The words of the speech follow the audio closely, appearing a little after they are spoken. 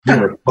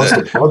You must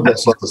have plugged that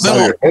stuff to sell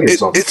your head or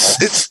something.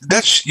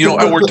 That's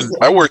I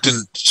worked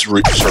in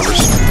service.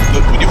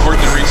 When you've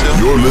worked in retail,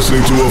 you're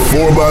listening to a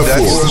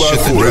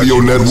 4x4 Radio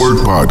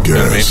Network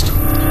podcast.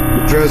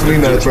 What drives me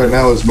nuts right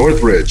now is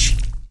Northridge.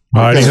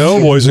 Righty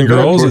ho, boys and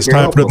girls. It's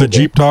time for the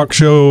Jeep Talk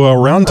Show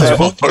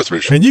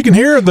roundtable. And you can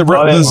hear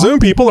the Zoom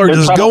people are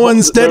just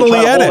going steadily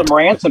at it.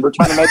 Ransom. We're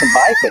trying to make them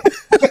buy things.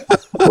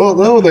 Well,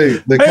 no, they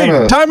kind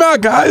of... Hey, time out,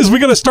 guys. We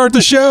got to start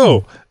the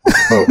show.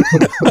 Oh.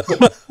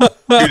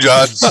 You,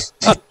 John.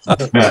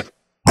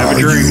 Are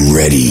you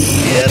ready?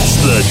 It's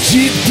the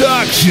Jeep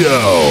Talk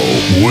Show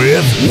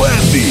with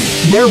Wendy.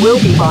 There will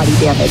be body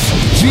damage.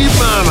 Jeep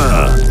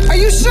Mama. Are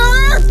you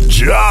sure?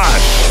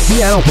 Josh.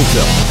 Yeah, I don't think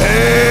so.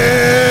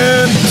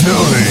 And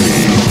Tony.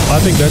 I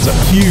think that's a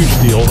huge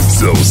deal.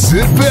 So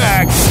sit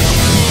back,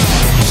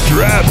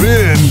 strap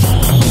in,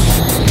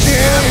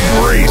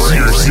 and brace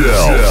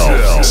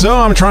yourself. So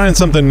I'm trying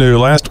something new.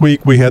 Last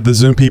week we had the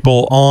Zoom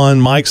people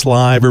on, Mike's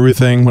live,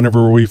 everything,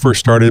 whenever we first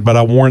started, but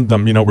I warned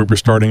them, we were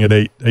starting at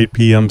 8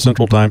 p.m.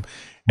 Central Time.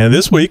 And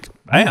this week,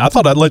 I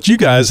thought I'd let you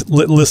guys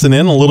listen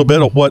in a little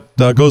bit of what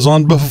goes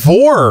on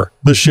before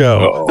the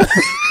show.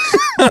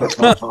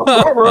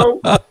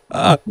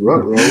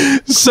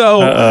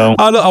 So I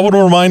want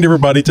to remind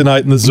everybody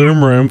tonight in the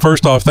Zoom room,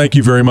 first off, thank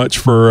you very much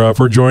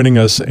for joining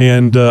us.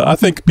 And I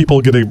think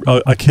people get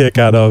a kick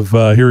out of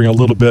hearing a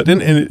little bit.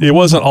 And it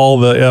wasn't all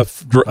the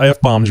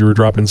F-bombs you were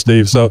dropping,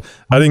 Steve. So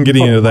I didn't get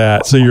any of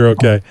that. So you're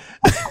okay.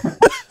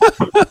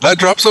 Did I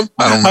drop some?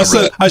 I don't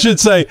remember that. I should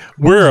say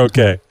we're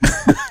okay.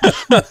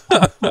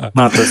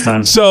 Not this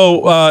time.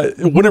 So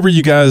whenever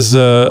you guys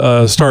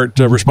start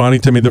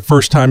responding to me the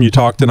first time you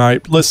talk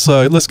tonight, let's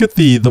get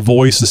the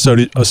voice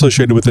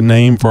associated with the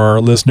name for our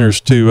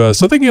listeners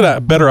so they can get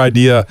a better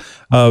idea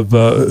of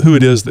who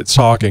it is that's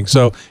talking.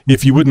 So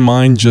if you wouldn't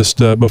mind, just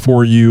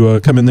before you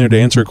come in there to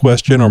answer a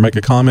question or make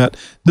a comment,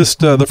 just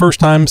the first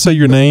time, say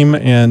your name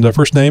and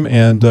first name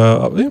and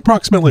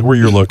approximately where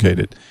you're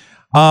located.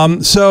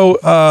 So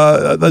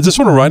I just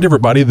want to remind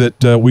everybody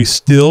that we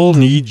still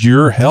need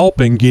your help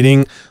in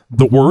getting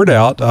the word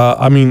out.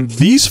 I mean,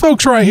 these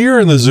folks right here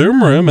in the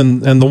Zoom room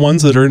and the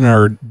ones that are in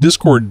our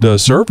Discord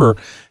server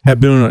have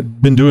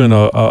been doing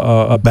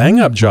a bang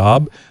up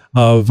job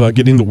of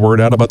getting the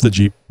word out about the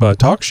Jeep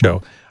Talk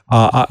Show.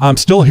 I'm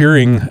still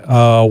hearing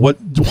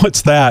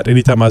what's that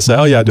anytime I say,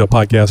 oh, yeah, I do a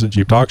podcast at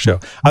Jeep Talk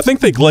Show. I think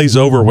they glaze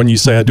over when you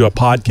say I do a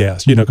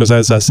podcast, because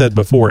as I said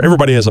before,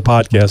 everybody has a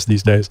podcast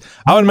these days.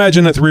 I would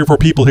imagine that 3 or 4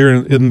 people here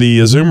in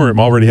the Zoom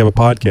room already have a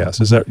podcast.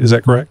 Is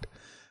that correct?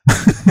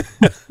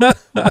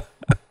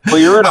 Well,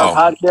 you're in our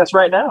podcast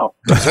right now.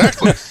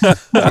 Exactly.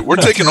 We're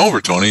taking over,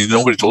 Tony.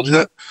 Nobody told you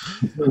that?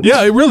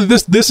 Yeah, it really.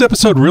 This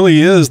episode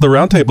really is. The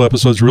roundtable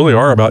episodes really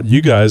are about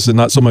you guys and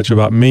not so much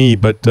about me.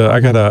 But I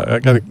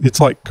gotta. It's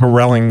like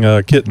corralling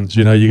kittens.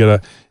 You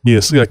gotta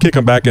kick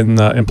them back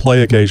and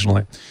play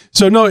occasionally.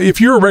 So no, if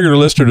you're a regular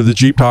listener to the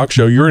Jeep Talk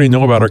Show, you already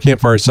know about our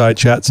Campfire Side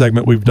chat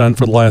segment we've done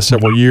for the last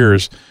several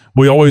years.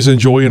 We always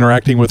enjoy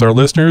interacting with our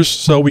listeners,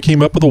 so we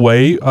came up with a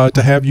way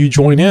to have you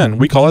join in.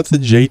 We call it the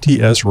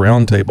JTS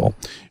Roundtable.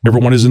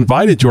 Everyone is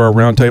invited to our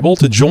roundtable.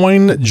 To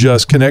join,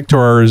 just connect to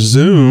our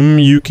Zoom.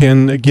 You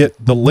can get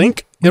the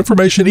link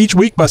information each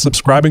week by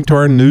subscribing to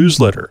our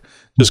newsletter.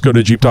 Just go to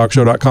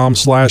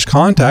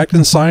jeeptalkshow.com/contact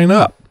and sign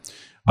up.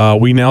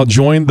 We now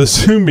join the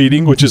Zoom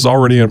meeting, which is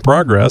already in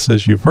progress,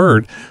 as you've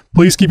heard.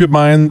 Please keep in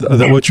mind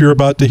that what you're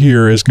about to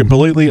hear is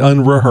completely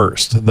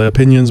unrehearsed. The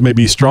opinions may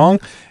be strong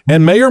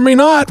and may or may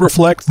not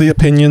reflect the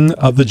opinion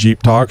of the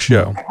Jeep Talk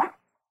Show.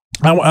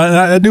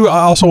 I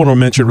also want to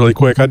mention really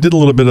quick, I did a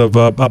little bit of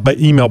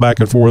email back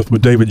and forth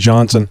with David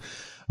Johnson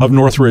of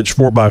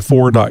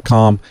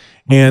Northridge4x4.com.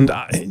 And,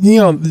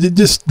 it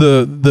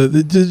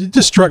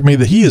just struck me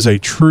that he is a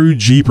true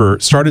Jeeper,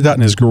 started out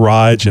in his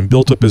garage and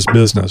built up his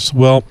business.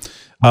 Well,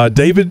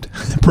 David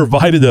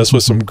provided us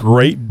with some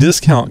great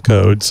discount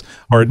codes,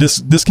 or a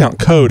discount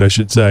code, I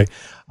should say,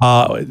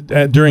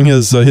 during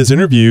his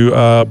interview.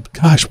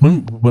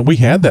 When we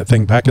had that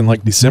thing back in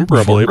like December,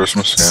 I believe.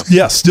 Christmas,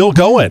 yeah, still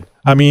going.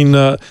 I mean,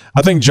 I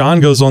think John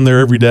goes on there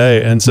every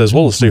day and says,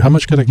 "Well, let's see, how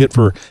much of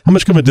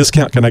a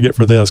discount can I get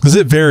for this?" Because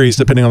it varies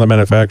depending on the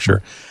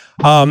manufacturer.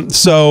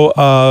 So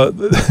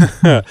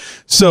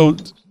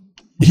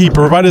he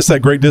provided us that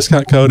great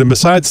discount code. And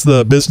besides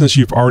the business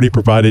you've already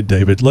provided,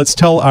 David, let's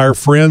tell our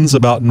friends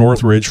about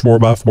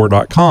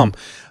Northridge4x4.com.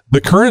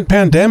 The current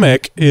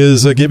pandemic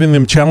is giving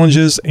them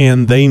challenges,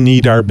 and they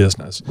need our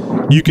business.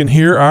 You can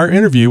hear our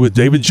interview with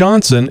David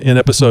Johnson in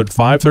episode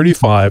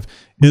 535.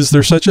 Is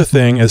there such a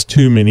thing as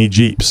too many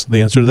Jeeps?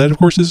 The answer to that, of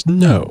course, is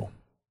no.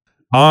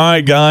 All right,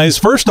 guys.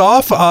 First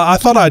off, I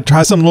thought I'd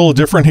try something a little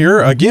different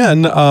here.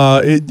 Again,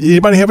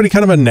 anybody have any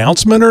kind of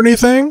announcement or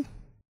anything?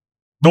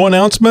 No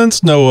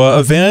announcements, no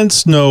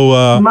events,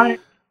 no...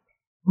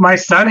 My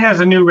son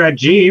has a new red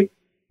Jeep.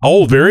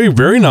 Oh, very,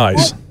 very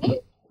nice.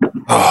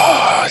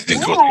 I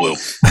think it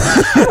was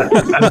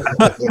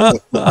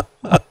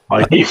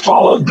blue. He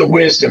followed the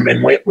wisdom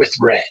and went with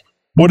red.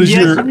 What is he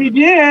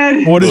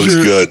did. What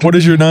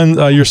is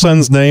your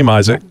son's name,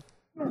 Isaac?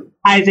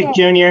 Isaac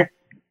Jr.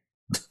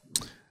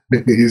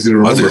 Easy to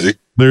remember. That's easy.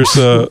 There's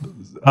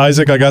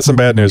Isaac. I got some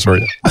bad news for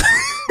you.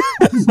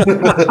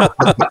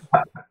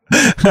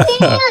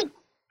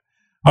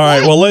 All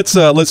right. Well, let's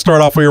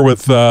start off here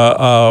with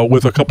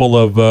a couple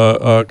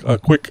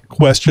of quick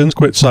questions,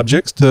 quick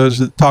subjects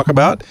to talk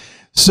about.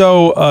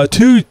 So,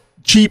 two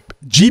cheap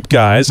Jeep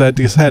guys. I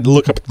just had to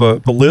look up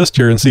the list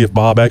here and see if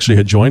Bob actually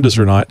had joined us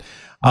or not.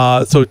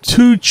 So,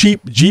 two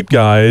cheap Jeep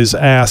guys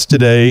asked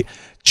today: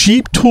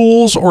 cheap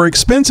tools or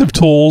expensive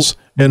tools,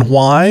 and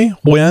why,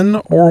 when,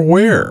 or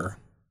where?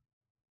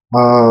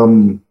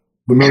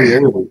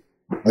 Familiarity,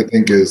 I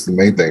think, is the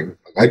main thing.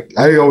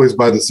 I always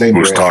buy the same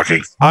Who's brand.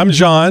 talking? I'm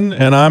John,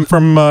 and I'm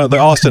from the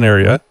Austin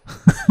area.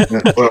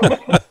 Well,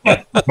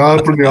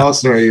 not from the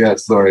Austin area yet.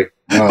 Sorry.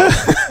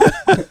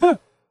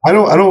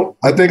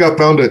 I think I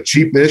found a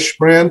cheap-ish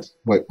brand.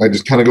 Like I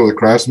just kind of go with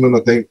Craftsman. I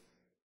think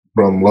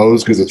from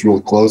Lowe's because it's real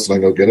close, and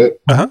I go get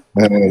it. Uh-huh.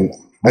 And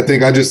I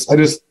think I just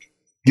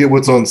get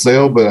what's on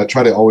sale, but I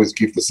try to always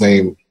keep the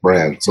same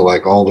brand. So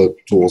like all the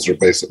tools are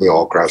basically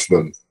all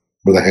Craftsman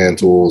for the hand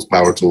tools,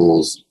 power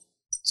tools.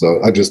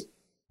 So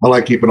I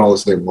like keeping all the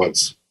same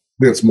ones.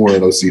 I think it's more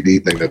an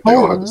OCD thing that they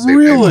all have the same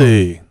name on.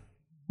 Really?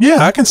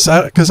 Yeah, I can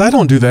say because I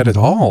don't do that at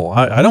all.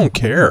 I don't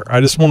care. I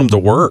just want them to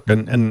work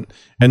and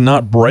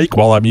not break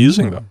while I'm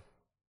using them.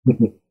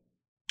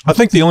 I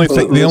think the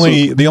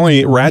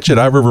only ratchet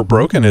I've ever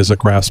broken is a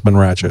Craftsman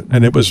ratchet,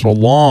 and it was a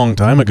long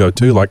time ago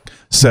too, like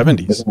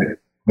 70s.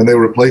 And they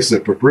replace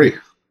it for free.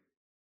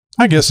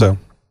 I guess so.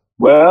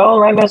 Well,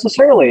 not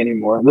necessarily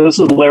anymore. This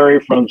is Larry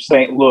from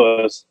St.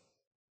 Louis.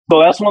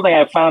 So that's one thing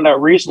I found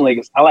out recently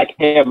because I like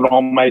having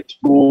all my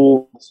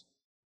tools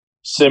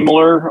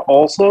similar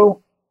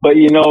also. But,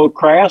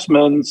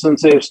 Craftsman,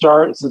 since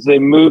they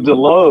moved to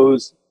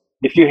Lowe's,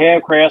 if you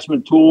have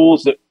Craftsman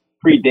tools that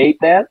predate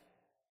that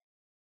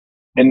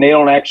and they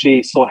don't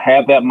actually still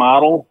have that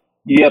model,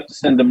 you have to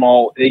send them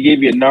all. They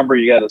give you a number,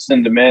 you got to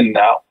send them in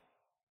now.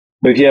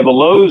 But if you have a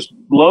Lowe's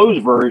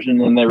version,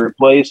 then they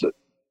replace it.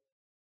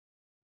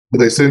 Do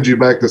they send you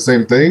back the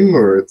same thing,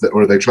 or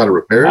they try to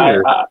repair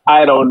it?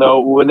 I don't know.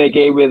 When they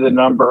gave me the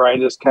number, I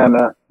just kind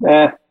of,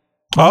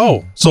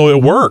 Oh, so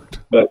it worked.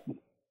 But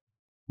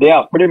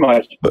yeah, pretty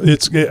much.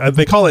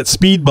 They call it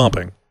speed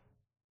bumping.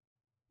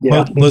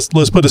 Yeah. Let's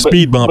put a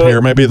speed bump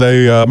here. Maybe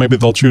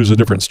they'll choose a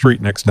different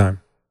street next time.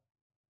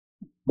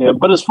 Yeah,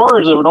 but as far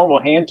as the normal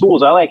hand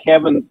tools, I like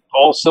having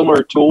all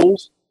similar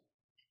tools,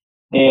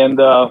 and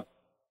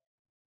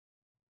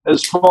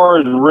as far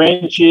as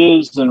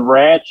wrenches and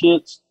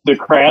ratchets, the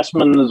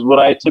Craftsman is what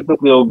I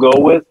typically will go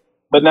with.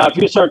 But now if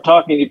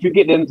you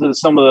get into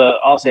some of the,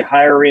 I'll say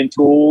higher end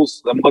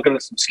tools, I'm looking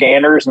at some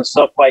scanners and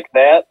stuff like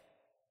that,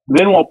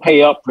 then we'll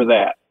pay up for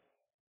that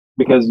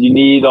because you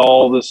need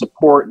all the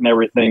support and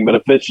everything. But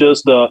if it's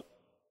just if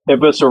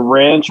it's a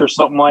wrench or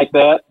something like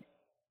that,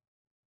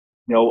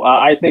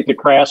 I think the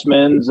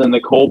Craftsmans and the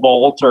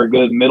Cobalts are a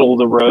good middle of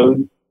the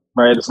road.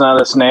 Right, it's not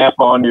a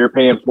Snap-on you're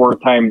paying 4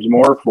 times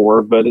more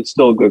for, but it's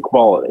still good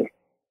quality.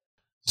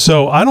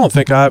 So I don't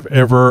think I've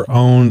ever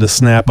owned a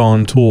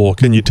Snap-on tool.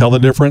 Can you tell the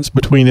difference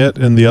between it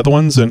and the other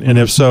ones? And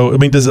if so, I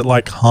mean, does it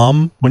like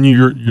hum when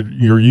you're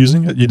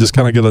using it? You just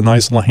kind of get a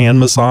nice little hand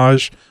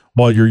massage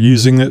while you're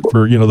using it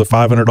for the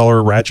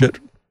 $500 ratchet.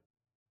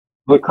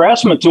 The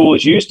Craftsman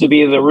tools used to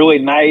be the really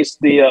nice,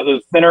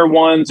 the thinner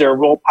ones. They're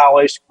well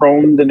polished,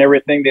 chromed, and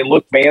everything. They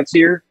look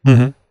fancier.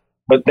 Mm-hmm.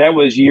 But that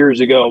was years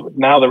ago. But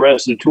now the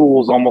rest of the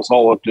tools almost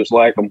all look just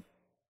like them.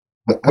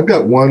 I've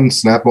got one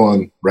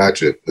Snap-on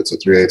ratchet. It's a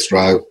 3/8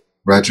 drive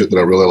ratchet that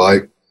I really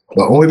like.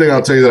 The only thing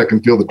I'll tell you that I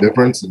can feel the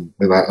difference, and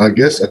I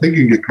think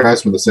you can get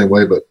Craftsman the same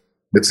way, but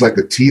it's like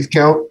the teeth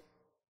count.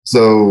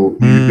 So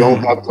you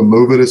don't have to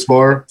move it as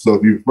far. So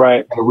if you've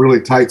got a really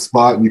tight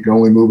spot and you can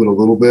only move it a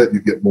little bit, you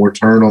get more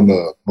turn on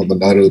the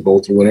nut or the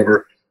bolt or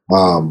whatever.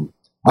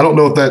 I don't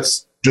know if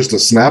that's just a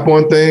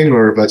Snap-on thing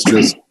or if that's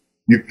just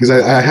because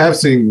I have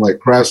seen like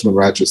Craftsman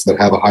ratchets that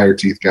have a higher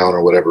teeth count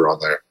or whatever on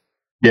there.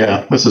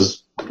 Yeah, this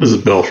is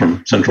Bill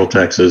from Central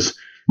Texas.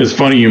 It's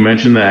funny you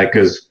mentioned that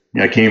because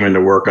I came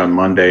into work on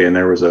Monday and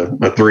there was a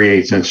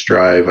 3/8 inch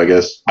drive, I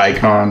guess,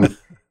 Icon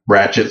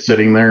ratchet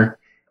sitting there.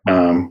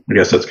 I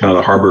guess that's kind of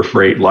the Harbor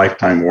Freight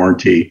lifetime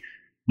warranty.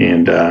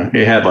 And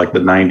it had like the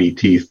 90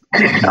 teeth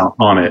count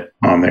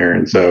on there.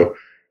 And so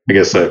I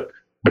guess a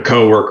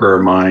coworker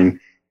of mine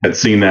had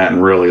seen that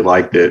and really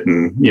liked it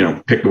and,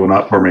 picked one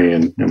up for me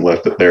and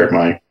left it there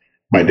at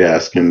my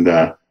desk. And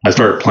I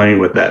started playing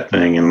with that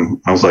thing and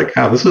I was like,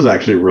 this is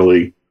actually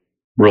really,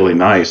 really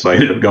nice. So I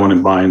ended up going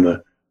and buying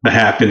the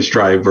 1/2 inch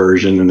drive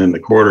version and then the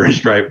 1/4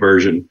 inch drive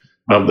version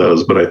of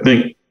those. But I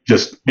think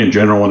just in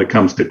general, when it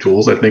comes to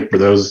tools, I think for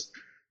those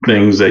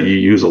things that you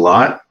use a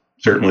lot,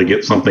 certainly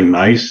get something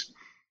nice.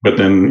 But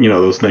then,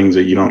 those things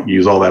that you don't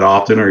use all that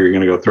often or you're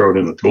going to go throw it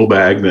in the tool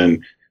bag,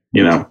 then,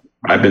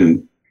 I've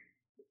been,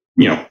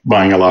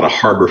 buying a lot of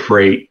Harbor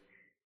Freight,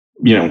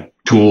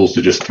 tools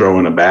to just throw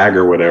in a bag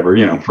or whatever,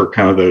 for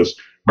kind of those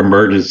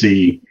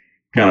emergency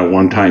kind of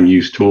one-time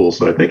use tools.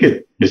 So I think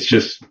it's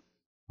just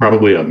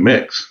probably a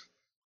mix.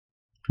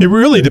 It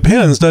really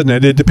depends, doesn't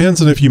it? It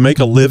depends on if you make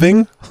a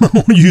living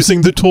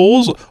using the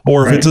tools,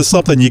 or if it's just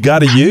something you got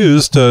to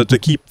use to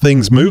keep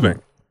things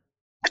moving.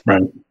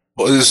 Right.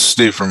 Well, this is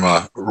Steve from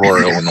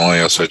Aurora, Illinois,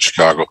 outside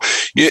Chicago.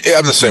 Yeah,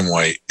 I'm the same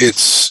way.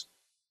 It's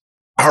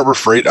Harbor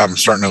Freight. I'm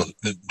starting to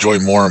enjoy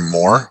more and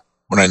more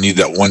when I need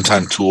that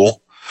one-time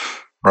tool.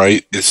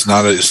 Right? It's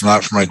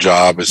not for my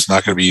job. It's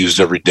not going to be used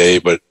every day.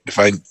 But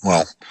I'm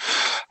not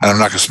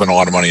going to spend a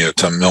lot of money on a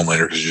 10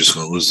 millimeter because you're just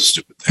going to lose the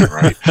stupid thing,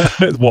 right?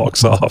 It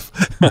walks off.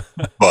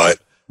 But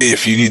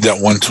if you need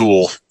that one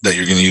tool that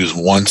you're going to use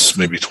once,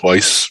 maybe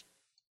twice,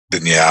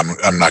 then yeah,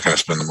 I'm not going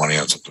to spend the money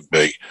on something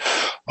big.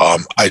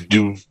 I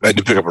do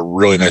pick up a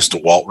really nice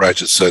DeWalt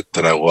ratchet set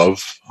that I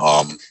love.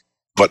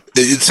 But at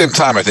the same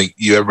time, I think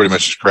everybody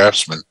mentions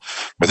Craftsman.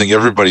 I think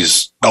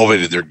everybody's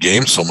elevated their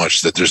game so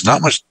much that there's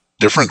not much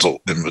difference in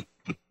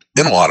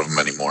a lot of them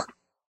anymore.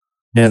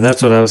 Yeah,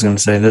 that's what I was going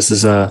to say. This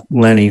is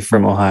Lenny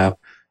from Ohio.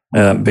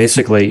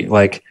 Basically,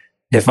 like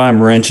if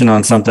I'm wrenching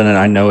on something and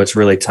I know it's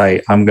really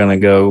tight, I'm going to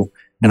go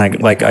and I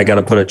got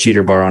to put a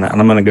cheater bar on it,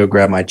 and I'm going to go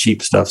grab my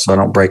cheap stuff so I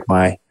don't break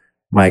my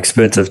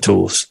expensive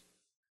tools.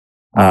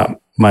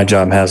 My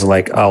job has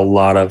like a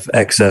lot of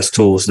excess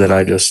tools that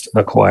I just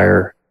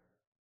acquire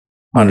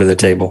under the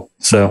table.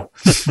 So,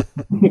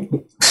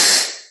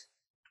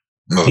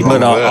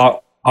 but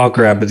I'll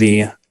grab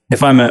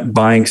if I'm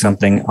buying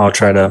something, I'll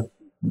try to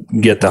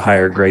get the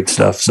higher grade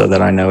stuff so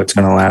that I know it's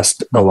going to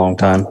last a long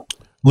time.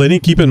 Lenny,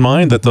 keep in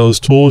mind that those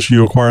tools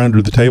you acquire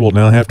under the table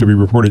now have to be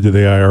reported to the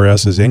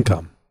IRS as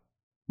income.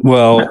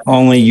 Well,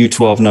 only you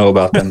 12 know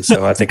about them,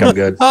 so I think I'm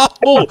good.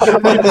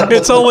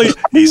 It's only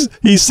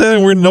he's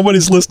saying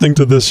nobody's listening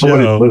to this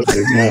show.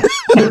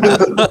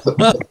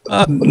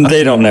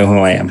 They don't know who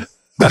I am.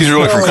 He's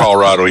really from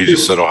Colorado. He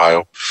just said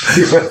Ohio.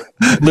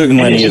 Luke and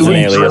Lenny is an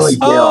alias.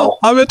 Oh,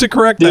 I meant to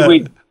correct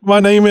that. My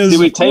name is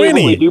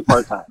Winnie. We do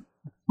part-time.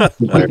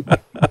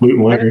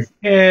 This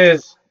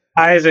is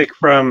Isaac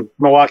from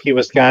Milwaukee,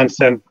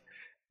 Wisconsin.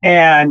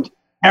 And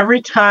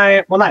every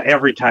time, well, not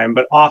every time,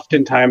 but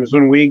oftentimes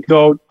when we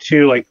go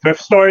to like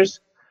thrift stores,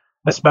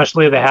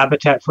 especially the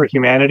Habitat for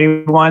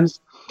Humanity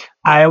ones,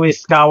 I always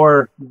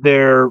scour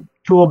their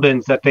tool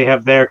bins that they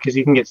have there because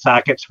you can get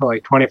sockets for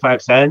like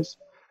 25 cents.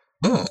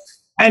 Oh.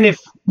 And if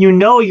you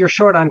know you're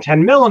short on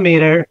 10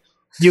 millimeter,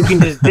 you can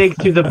just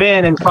dig through the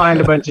bin and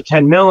find a bunch of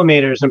 10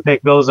 millimeters and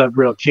pick those up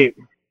real cheap.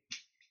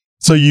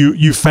 So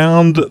you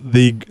found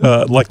the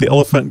like the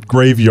elephant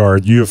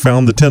graveyard. You have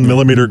found the 10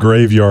 millimeter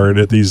graveyard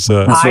at these.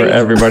 That's where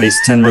everybody's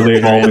 10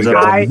 millimeter ends up.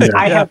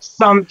 I have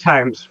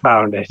sometimes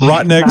found it.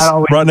 Right next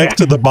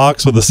to the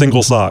box with the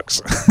single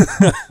socks.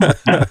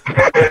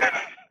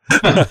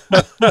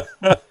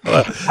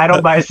 I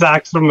don't buy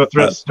socks from the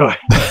thrift store.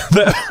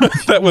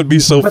 That would be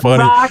so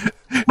funny.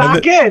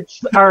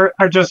 Sockets are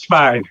just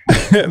fine.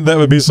 That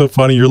would be so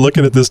funny. You're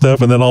looking at this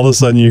stuff, and then all of a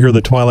sudden you hear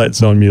the Twilight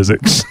Zone music.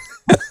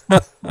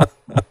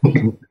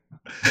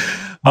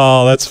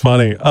 Oh, that's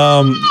funny.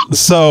 All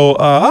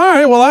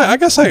right. Well, I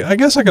guess I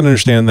can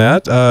understand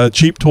that.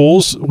 Cheap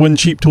tools, when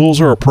cheap tools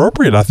are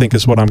appropriate, I think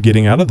is what I'm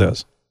getting out of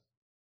this.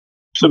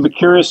 So I'd be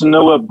curious to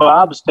know what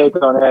Bob's take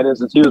on that is,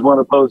 since he was one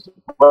who posed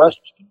the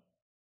question.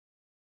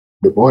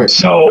 Good point.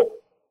 So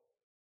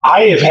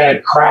I have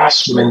had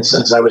Craftsman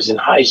since I was in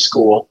high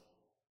school,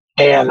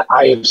 and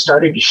I have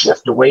started to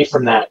shift away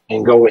from that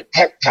and go with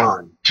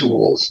Tecton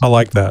tools. I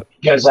like that.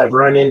 Because I've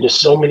run into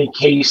so many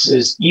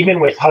cases, even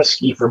with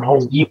Husky from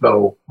Home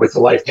Depot with the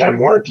lifetime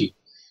warranty,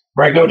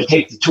 where I go to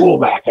take the tool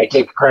back. I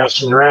take a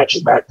Craftsman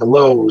ratchet back to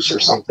Lowe's or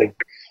something,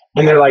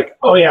 and they're like,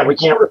 oh yeah, we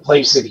can't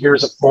replace it.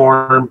 Here's a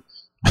form.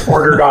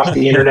 Order it off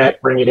the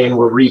internet, bring it in,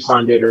 we'll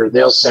refund it, or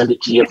they'll send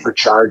it to you for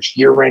charge.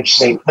 Gear wrench,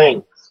 same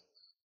thing.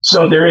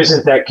 So there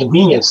isn't that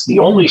convenience. The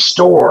only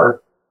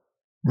store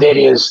that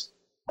is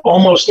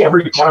almost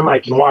every time I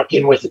can walk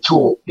in with a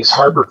tool is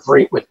Harbor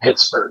Freight with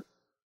Pittsburgh.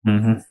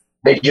 Mm-hmm.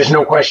 They just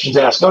no questions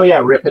asked. Oh yeah,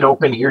 rip it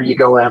open. Here you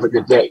go. Have a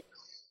good day.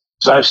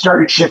 So I've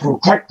started shipping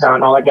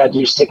Tecton. All I got to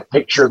do is take a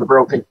picture of the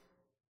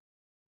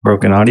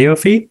broken audio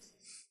feed.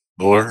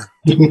 Bueller.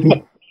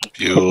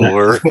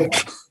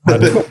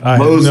 I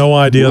had no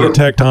idea that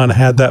Tecton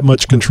had that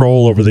much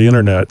control over the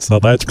internet. So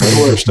that's pretty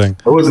interesting.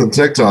 That wasn't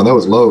Tecton. That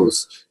was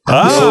Lowe's.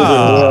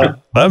 Ah,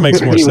 that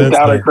makes more He was sense.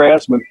 down at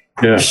Craftsman.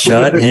 Yeah.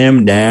 Shut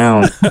him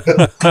down.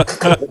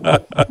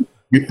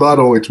 You thought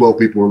only 12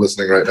 people were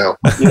listening right now.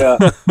 Yeah.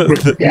 You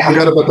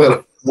forgot about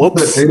that.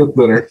 That data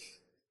center.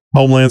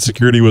 Homeland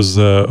Security was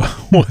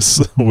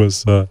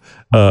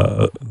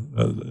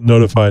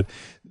notified.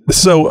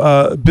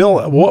 So, Bill,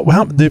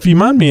 if you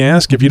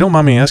don't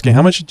mind me asking,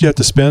 how much did you have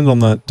to spend on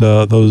that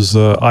those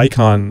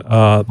Icon,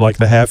 like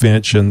the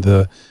half-inch and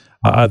the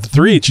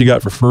 3/8 you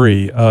got for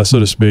free, so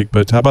to speak?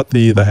 But how about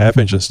the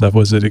half-inch and stuff?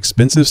 Was it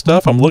expensive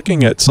stuff? I'm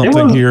looking at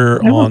something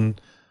here on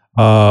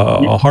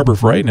Harbor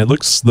Freight, and it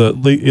looks at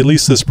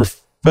least this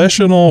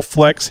professional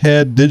flex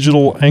head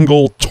digital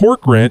angle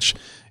torque wrench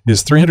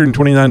is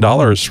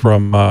 $329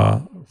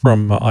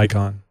 from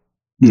Icon.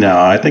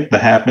 No, I think the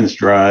half-inch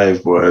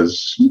drive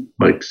was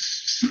like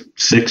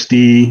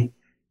 60.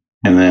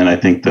 And then I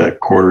think the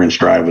 1/4-inch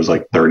drive was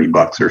like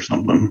 $30 or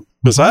something.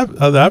 Because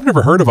I've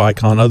never heard of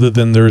Icon other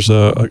than there's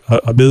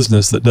a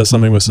business that does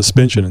something with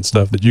suspension and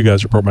stuff that you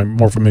guys are probably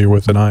more familiar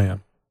with than I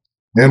am.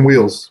 And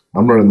wheels.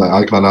 I'm running the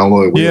Icon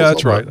alloy wheels. Yeah,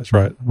 that's right. That's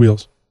right.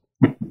 Wheels.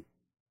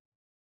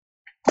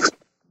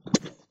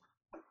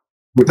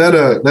 With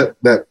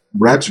that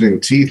ratcheting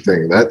teeth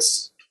thing,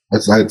 that's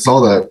I saw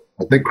that.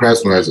 I think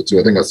Craftsman has it too.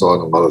 I think I saw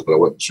it on Lowe's, but I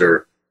wasn't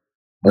sure.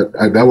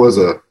 That was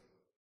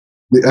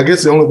I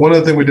guess the only one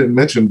other thing we didn't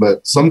mention,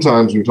 but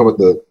sometimes when you talk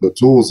about the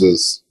tools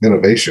is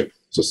innovation.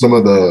 So some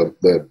of the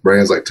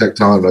brands like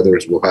Tecton and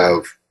others will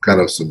have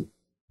kind of some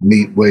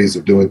neat ways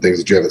of doing things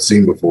that you haven't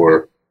seen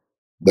before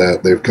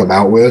that they've come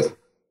out with,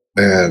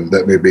 and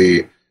that may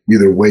be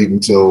either wait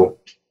until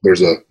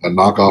there's a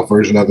knockoff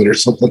version of it or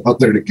something out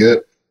there to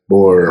get,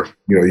 or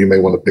you may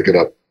want to pick it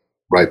up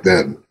right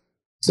then.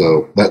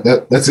 So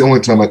that's the only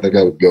time I think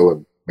I would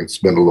go and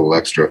spend a little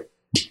extra.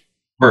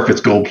 Or if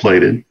it's gold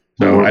plated.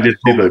 So I did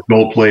see the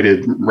gold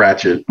plated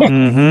ratchet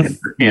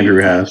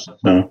Andrew has.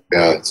 So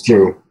yeah, it's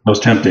true. That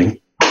was tempting.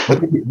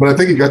 But I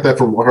think he got that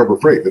from Harbor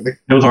Freight, didn't he?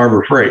 It was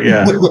Harbor Freight,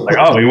 yeah. Like,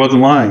 oh, he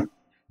wasn't lying.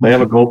 They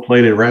have a gold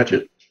plated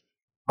ratchet.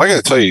 I got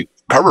to tell you,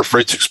 Harbor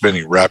Freight's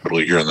expanding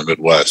rapidly here in the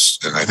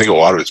Midwest, and I think a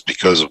lot of it's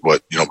because of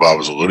what Bob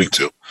was alluding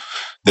to.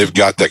 They've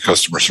got that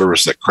customer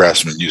service that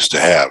Craftsman used to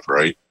have,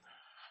 right?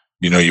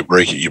 You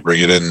break it, you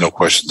bring it in, no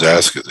questions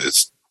asked.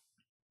 It's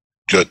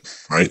good,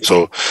 right?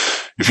 So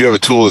if you have a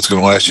tool that's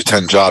going to last you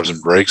 10 jobs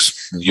and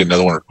breaks, and you get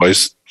another one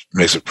replaced, it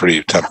makes it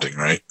pretty tempting,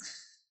 right?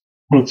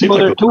 Well, it seems like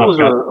their tools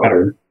are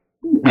better.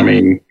 I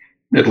mean,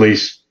 at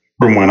least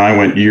from when I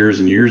went years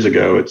and years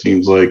ago, it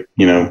seems like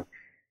they're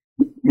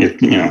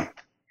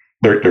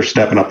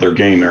stepping up their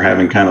game. They're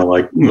having kind of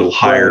like little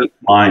higher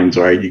lines,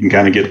 right? You can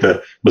kind of get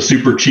the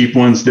super cheap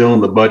one still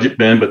in the budget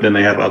bin, but then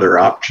they have other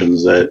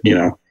options that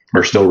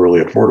are still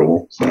really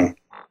affordable. So.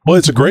 Well,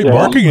 it's a great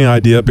marketing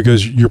idea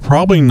because you're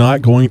probably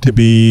not going to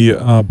be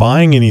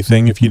buying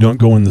anything if you don't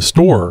go in the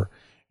store.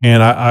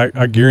 And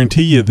I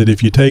guarantee you that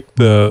if you take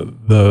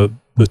the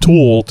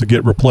tool to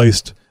get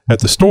replaced at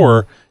the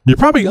store, you're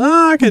probably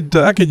I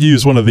could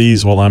use one of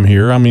these while I'm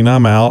here. I mean,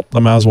 I'm out. I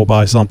might as well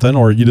buy something,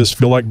 or you just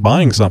feel like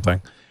buying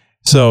something.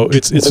 So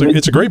it's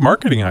a great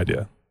marketing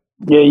idea.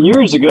 Yeah,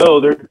 years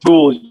ago, their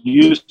tools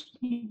used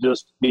to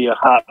just be a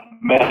hot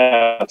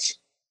mess.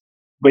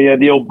 But yeah,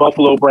 the old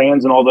Buffalo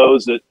brands and all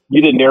those that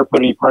you didn't dare put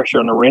any pressure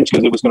on the wrench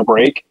because it was going to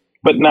break.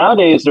 But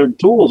nowadays, their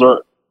tools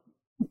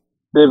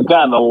they've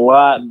gotten a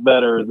lot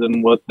better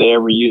than what they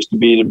ever used to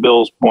be, to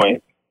Bill's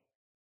point.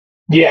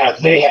 Yeah,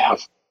 they have.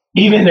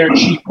 Even their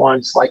cheap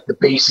ones, like the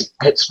basic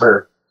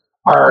Pittsburgh,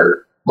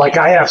 are like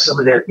I have some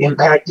of their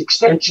impact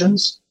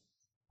extensions.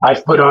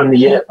 I've put on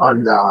the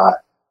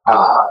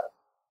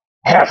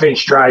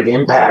 1/2-inch drive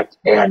impact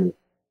and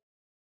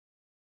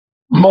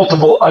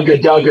multiple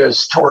Ugga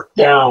Duggas torqued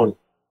down,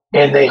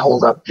 and they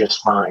hold up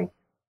just fine.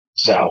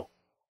 So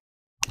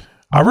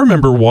I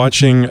remember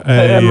watching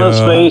a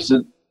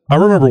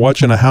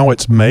How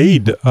It's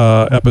Made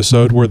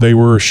episode where they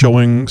were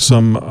showing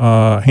some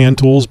hand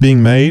tools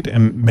being made,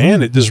 and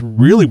man, it just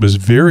really was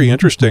very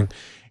interesting.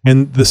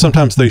 And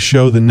sometimes they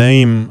show the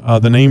name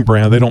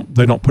brand.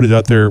 They don't put it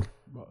out there,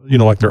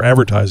 like they're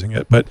advertising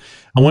it. But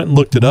I went and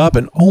looked it up,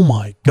 and oh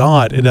my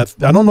God! And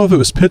I don't know if it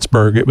was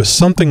Pittsburgh. It was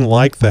something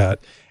like that.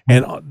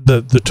 And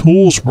the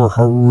tools were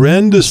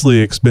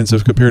horrendously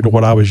expensive compared to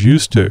what I was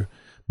used to.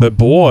 But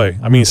boy,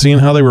 I mean, seeing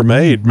how they were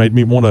made made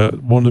me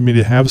wanted me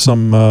to have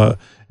some.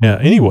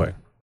 Anyway.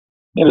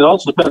 And it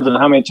also depends on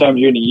how many times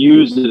you're going to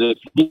use it. If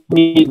you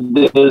need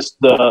this,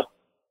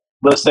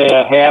 let's say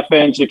a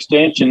 1/2-inch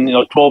extension,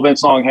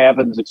 12-inch long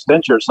 1/2-inch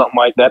extension or something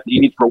like that you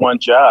need for one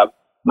job,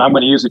 and I'm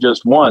going to use it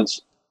just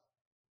once.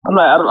 I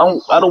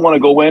don't want to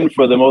go in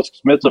for the most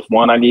expensive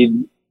one.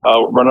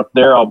 I'll run up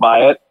there, I'll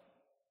buy it.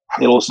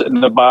 It'll sit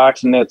in the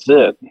box, and that's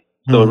it.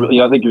 So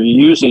I think your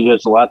usage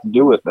has a lot to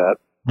do with that.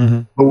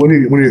 Mm-hmm. But when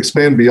you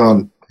expand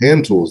beyond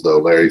hand tools, though,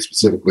 Larry,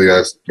 specifically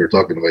as you're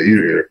talking about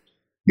you here,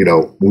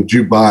 would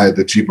you buy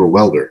the cheaper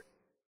welder?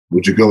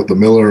 Would you go with the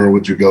Miller, or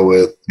would you go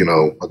with,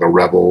 like a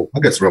Rebel? I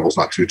guess Rebel's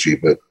not too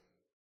cheap, but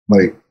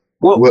like,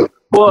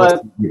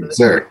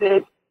 there?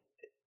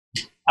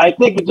 I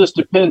think it just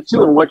depends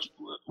too on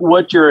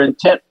what your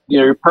intent,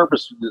 your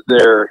purpose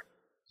there.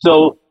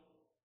 So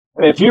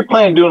if you're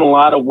planning on doing a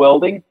lot of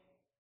welding,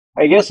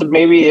 I guess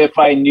maybe if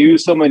I knew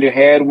someone who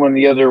had one of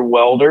the other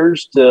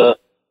welders to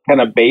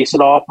kind of base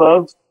it off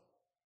of,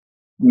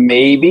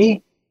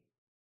 maybe.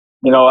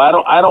 I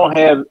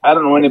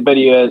don't know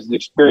anybody who has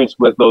experience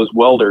with those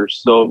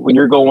welders. So when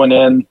you're going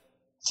in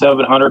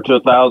 $700 to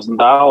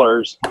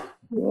 $1,000,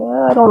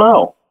 I don't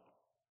know.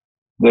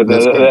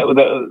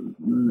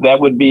 That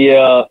would be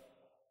a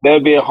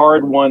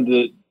hard one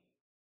to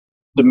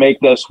make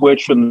that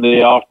switch from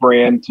the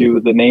off-brand to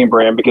the name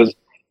brand, because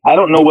I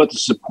don't know what the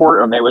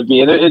support on that would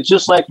be. And it's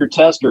just like your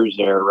testers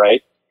there,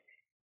 right?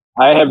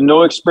 I have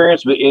no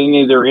experience with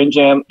any of their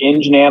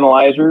engine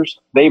analyzers.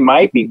 They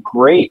might be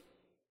great.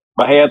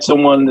 If I had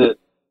someone that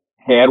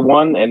had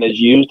one and has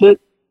used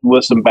it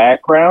with some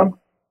background,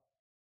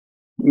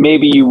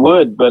 maybe you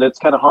would, but it's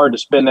kind of hard to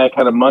spend that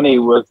kind of money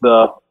with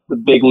the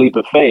big leap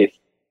of faith.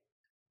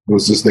 I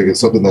was just thinking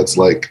something that's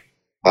like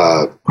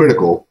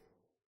critical,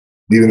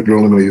 even if you're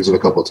only going to use it a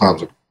couple of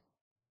times.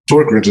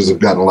 Torque wrenches have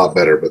gotten a lot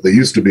better, but they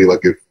used to be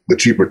like if the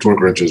cheaper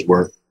torque wrenches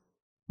weren't,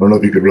 I don't know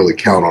if you could really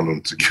count on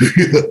them to give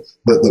you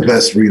the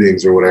best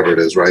readings or whatever it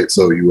is, right?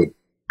 So you would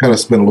kind of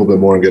spend a little bit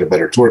more and get a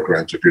better torque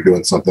wrench if you're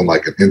doing something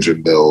like an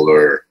engine build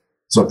or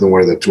something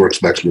where the torque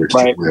specs were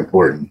extremely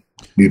important.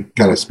 You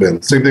kind of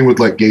spend, same thing with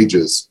like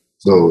gauges.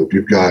 So if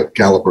you've got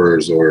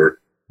calipers or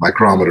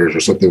micrometers or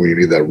something where you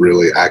need that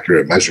really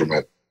accurate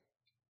measurement,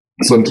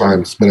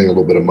 sometimes spending a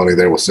little bit of money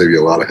there will save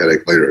you a lot of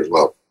headache later as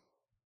well.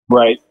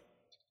 Right.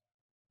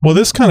 Well,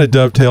 this kind of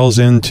dovetails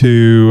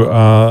into,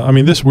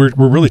 we're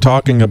really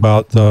talking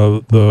about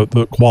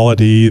the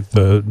quality,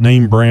 the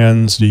name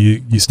brands. Do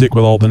you stick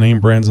with all the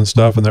name brands and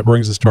stuff? And that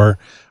brings us to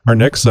our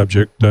next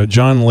subject.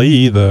 John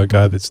Lee, the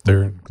guy that's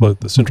there in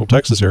the Central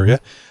Texas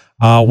area,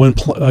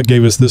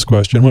 gave us this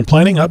question. When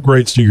planning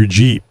upgrades to your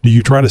Jeep, do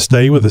you try to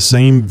stay with the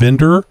same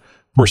vendor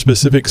for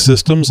specific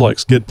systems like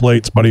skid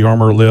plates, body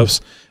armor, lifts,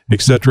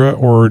 etc.,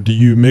 or do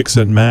you mix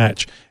and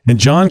match? And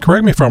John,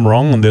 correct me if I'm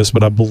wrong on this,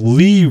 but I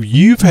believe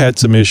you've had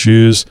some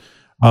issues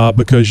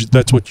because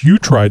that's what you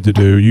tried to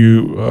do.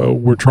 You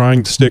were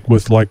trying to stick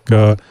with like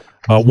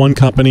one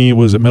company,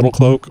 was it Metal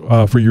Cloak,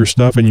 for your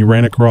stuff, and you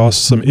ran across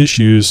some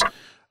issues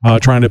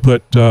trying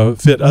to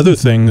fit other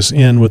things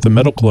in with the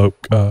Metal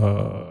Cloak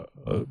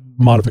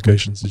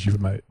modifications that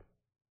you've made.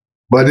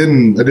 But I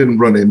didn't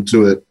run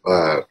into it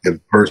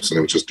in person.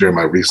 It was just during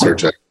my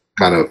research I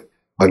kind of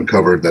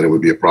uncovered that it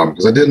would be a problem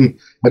because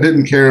I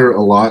didn't care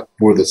a lot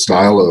for the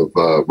style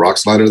of rock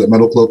slider that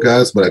Metal Cloak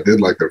has, but I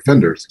did like their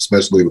fenders,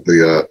 especially with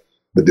the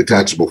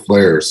detachable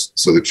flares,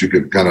 so that you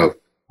could kind of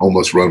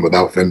almost run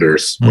without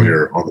fenders when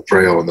you're on the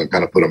trail and then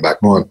kind of put them back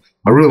on.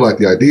 I really like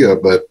the idea,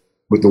 but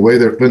with the way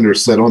their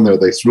fenders set on there,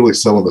 they really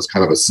sell them as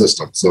kind of a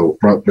system. So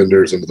front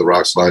fenders into the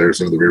rock sliders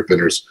into the rear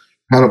fenders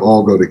kind of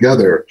all go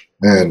together,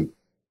 and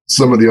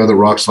some of the other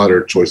rock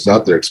slider choices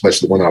out there,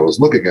 especially the one I was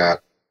looking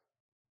at,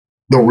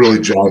 don't really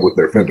jive with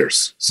their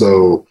fenders.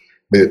 So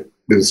it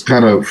is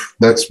kind of,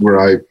 that's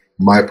where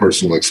my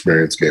personal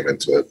experience came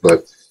into it.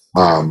 But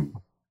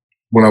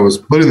when I was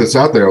putting this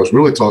out there, I was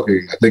really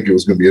talking, I think it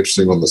was going to be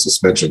interesting on the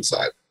suspension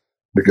side,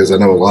 because I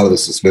know a lot of the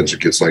suspension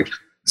kits, like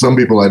some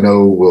people I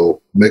know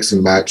will mix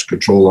and match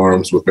control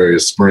arms with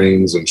various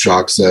springs and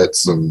shock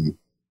sets and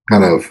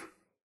kind of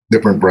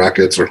different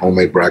brackets or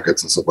homemade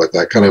brackets and stuff like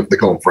that. Kind of, they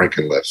call them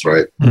Franken lifts,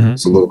 right? Mm-hmm.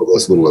 So a little bit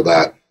less, a little of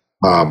that.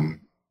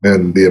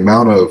 And the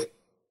amount of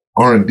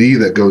R&D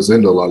that goes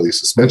into a lot of these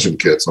suspension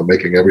kits on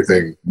making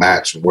everything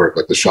match and work,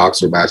 like the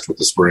shocks are matched with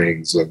the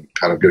springs and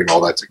kind of getting all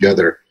that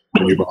together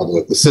when you bother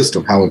with the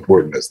system. How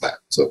important is that?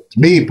 So to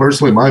me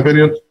personally, in my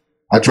opinion,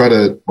 I try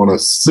to, on a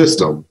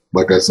system,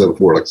 like I said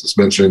before, like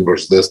suspension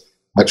versus this,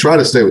 I try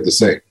to stay with the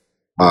same.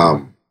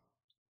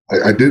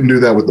 I didn't do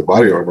that with the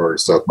body armor and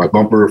stuff. My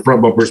front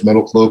bumper's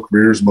Metal Cloak,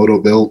 rear's Moto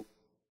built,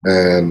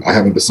 and I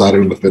haven't decided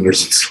on the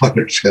fenders and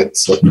sliders yet,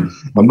 so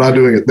I'm not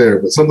doing it there.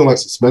 But something like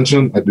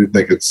suspension, I do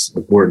think it's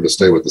important to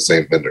stay with the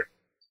same vendor.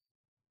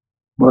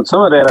 Well,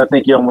 some of that I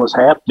think you almost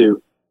have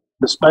to,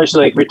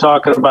 especially if you're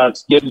talking about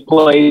skid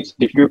plates.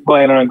 If you're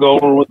planning on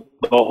going with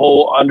the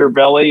whole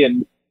underbelly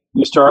and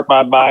you start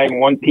by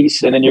buying one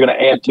piece and then you're going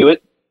to add to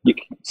it,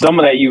 some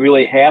of that you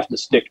really have to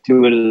stick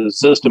to it as a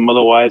system,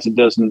 otherwise it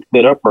doesn't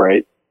fit up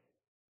right.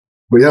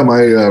 But yeah,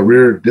 my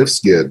rear diff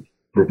skid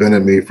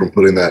prevented me from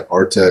putting that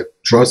Artec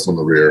truss on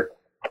the rear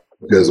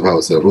because of how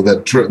it's set up. Well,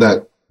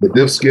 the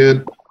diff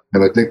skid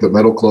and I think the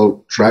Metal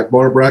Cloak track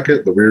bar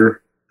bracket, the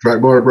rear track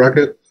bar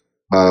bracket,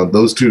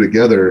 those two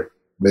together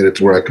made it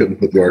to where I couldn't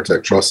put the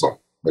Artec truss on.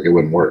 Like, it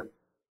wouldn't work.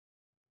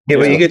 Yeah,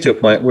 but you get to a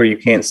point where you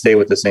can't stay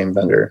with the same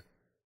vendor.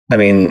 I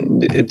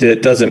mean,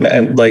 it doesn't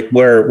matter. Like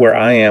where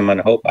I am on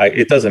Hope,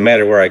 it doesn't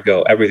matter where I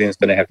go. Everything's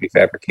going to have to be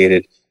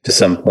fabricated to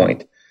some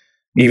point.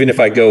 Even if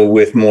I go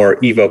with more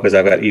Evo, because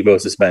I've got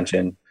Evo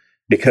suspension,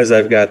 because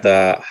I've got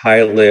the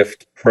High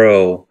Lift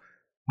Pro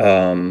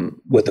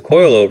with the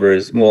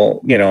coilovers, well,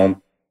 you know,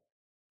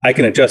 I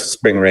can adjust the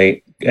spring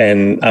rate,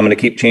 and I'm going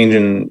to keep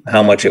changing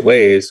how much it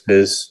weighs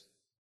because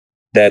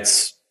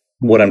that's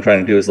what I'm trying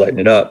to do is lighten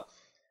it up.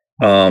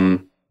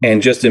 And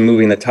just in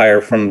moving the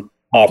tire from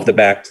off the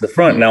back to the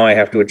front, now I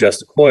have to adjust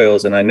the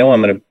coils, and I know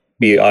I'm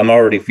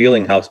already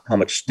feeling how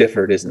much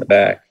stiffer it is in the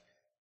back.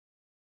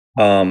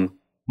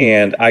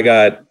 And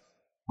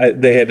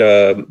they had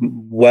to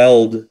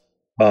weld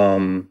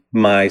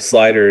my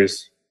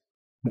sliders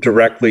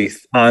directly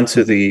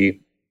onto the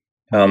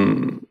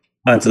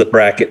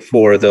bracket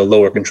for the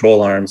lower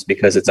control arms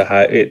because it's a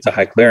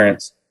high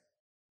clearance.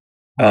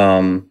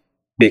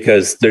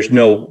 Because there's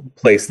no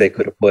place they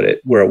could have put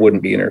it where it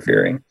wouldn't be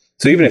interfering.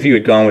 So even if you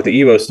had gone with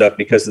the Evo stuff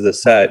because of the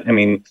set, I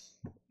mean,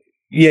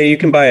 yeah, you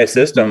can buy a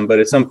system, but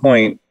at some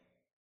point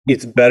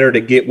it's better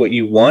to get what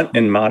you want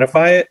and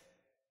modify it,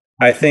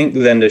 I think,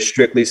 than to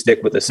strictly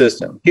stick with the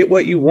system. Get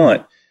what you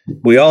want.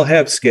 We all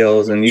have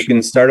skills, and you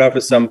can start off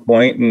at some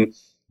point, and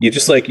You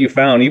just like you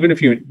found, even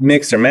if you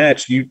mix or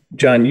match,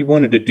 John, you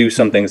wanted to do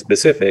something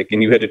specific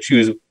and you had to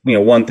choose,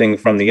 one thing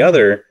from the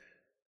other,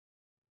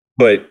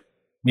 but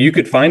you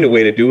could find a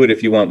way to do it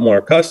if you want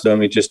more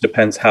custom. It just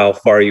depends how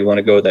far you want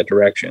to go that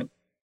direction.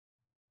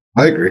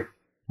 I agree.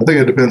 I think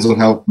it depends on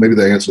how, maybe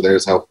the answer there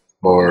is how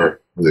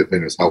far, the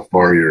opinion is how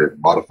far you're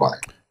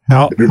modifying.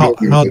 How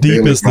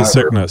deep is the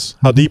sickness?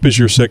 How deep is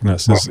your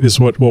sickness is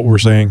what we're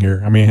saying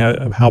here. I mean,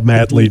 how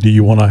madly do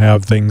you want to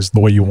have things the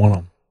way you want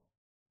them?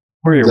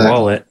 Or your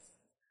wallet.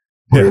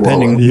 Yeah,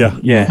 depending,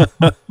 yeah.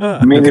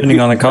 I mean, depending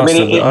on the cost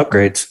of the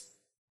upgrades.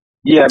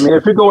 Yeah, I mean,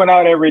 if you're going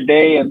out every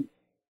day and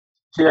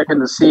checking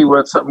to see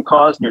what something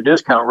costs and your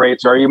discount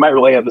rates are, you might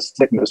really have the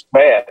sickness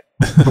bad.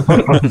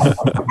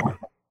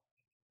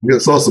 You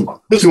saw some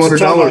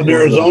 $200 in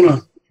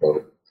Arizona,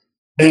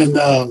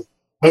 and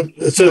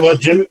it said what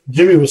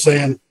Jimmy was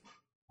saying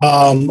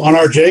on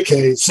our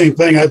JK. Same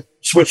thing. I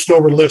switched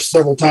over lifts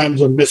several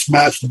times and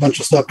mismatched a bunch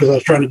of stuff because I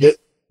was trying to get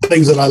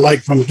things that I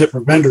like from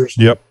different vendors.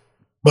 Yep.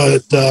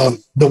 But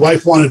the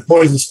wife wanted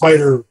Poison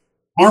Spider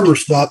armor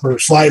stuff or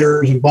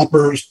sliders and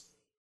bumpers.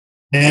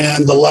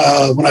 And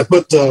when I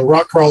put the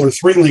Rock Crawler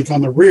 3-link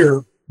on the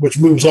rear, which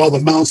moves all the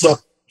mounts up,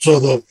 so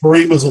the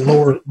frame is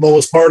the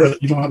lowest part of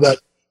it. You don't have that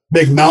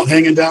big mount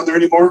hanging down there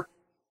anymore.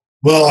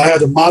 Well, I had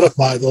to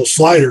modify those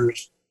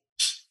sliders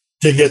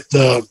to get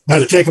I had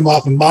to take them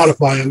off and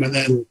modify them, and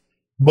then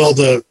weld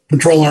the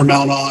control arm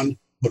mount on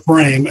the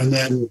frame, and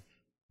then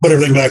put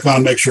everything back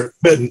on, make sure it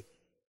fit. And,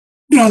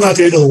 not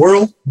the end of the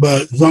world,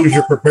 but as long as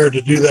you're prepared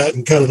to do that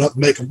and cut it up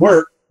and make them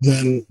work,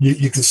 then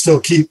you can still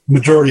keep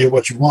majority of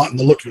what you want and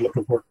the look you're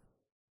looking for.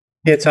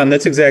 Yeah, Tom,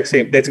 that's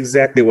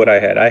exactly what I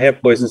had. I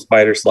have Poison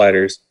Spider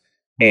sliders,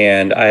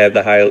 and I have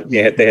the high.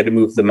 They had to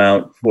move the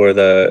mount for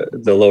the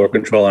lower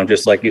control arm,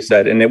 just like you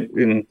said. And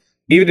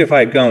even if I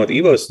had gone with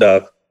Evo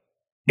stuff,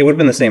 it would have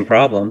been the same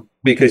problem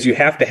because you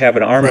have to have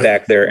an arm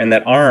back there, and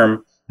that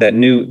arm, that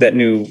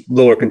new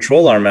lower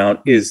control arm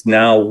mount, is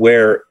now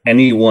where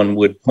anyone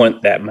would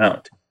point that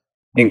mount,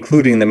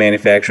 including the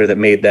manufacturer that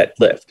made that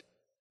lift.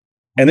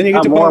 And then you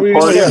get to point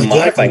where you're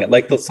modifying it.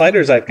 Like the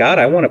sliders I've got,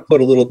 I want to put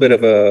a little bit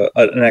of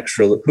an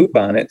extra hoop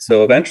on it.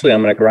 So eventually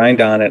I'm going to grind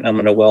on it and I'm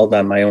going to weld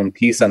on my own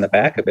piece on the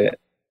back of it.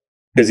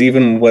 Because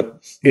even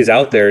what is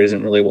out there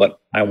isn't really what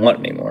I want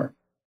anymore.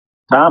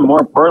 Tom,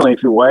 more importantly,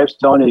 if your wife's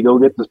telling you to go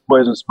get this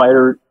Poison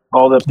Spider,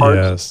 all the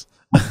parts,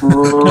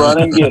 run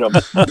and get them.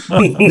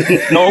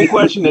 No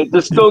question it.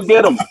 Just go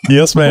get them.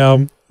 Yes,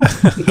 ma'am.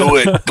 Do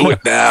it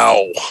now.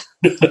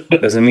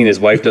 Doesn't mean his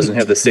wife doesn't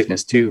have the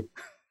sickness too.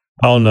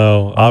 Oh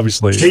no,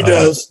 obviously she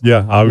does.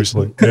 Yeah,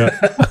 obviously, yeah.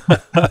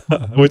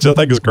 Which I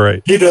think is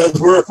great. She does.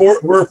 We're a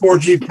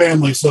 4G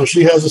family, so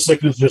she has a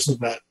sickness just as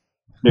bad.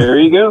 There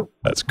you go.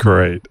 That's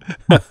great.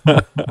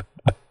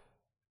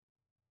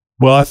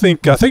 Well, I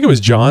think it was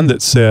John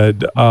that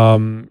said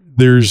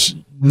there's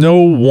no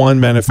one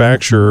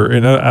manufacturer,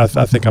 and I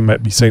think I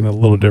might be saying it a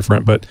little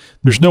different, but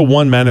there's no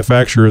one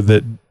manufacturer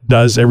that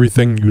does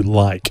everything you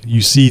like.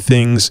 You see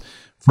things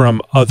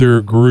from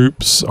other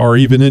groups or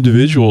even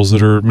individuals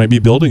that are maybe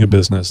building a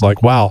business.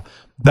 Like, wow,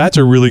 that's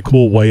a really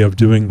cool way of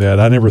doing that.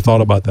 I never thought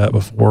about that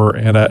before,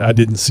 and I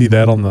didn't see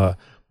that on the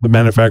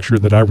manufacturer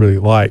that I really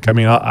like. I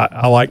mean,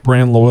 I like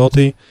brand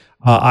loyalty.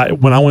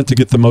 When I went to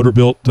get the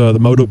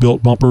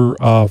Moto-Built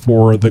bumper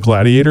for the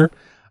Gladiator,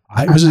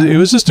 it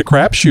was just a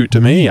crapshoot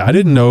to me. I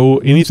didn't know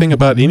anything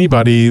about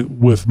anybody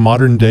with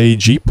modern day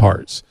Jeep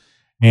parts.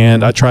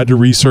 And I tried to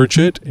research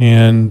it,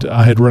 and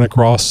I had run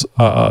across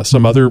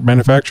some other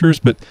manufacturers,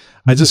 but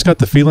I just got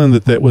the feeling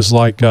that was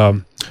like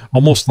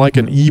almost like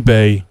an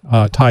eBay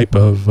type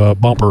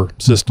of bumper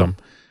system.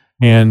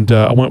 And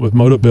I went with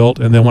Moto-Built,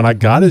 and then when I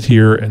got it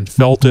here and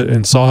felt it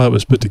and saw how it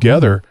was put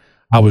together,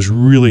 I was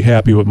really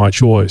happy with my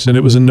choice. And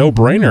it was a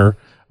no-brainer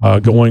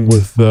going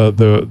with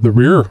the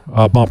rear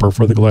bumper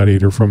for the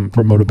Gladiator from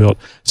Moto-Built.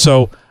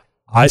 So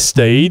I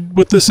stayed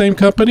with the same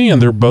company,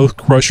 and they're both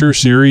Crusher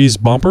Series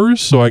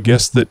bumpers. So I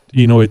guess that,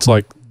 it's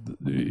like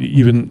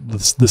even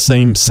the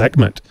same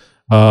segment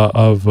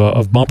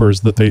of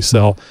bumpers that they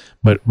sell.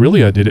 But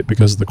really, I did it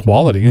because of the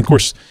quality. And of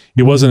course,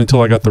 it wasn't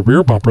until I got the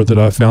rear bumper that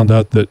I found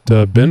out that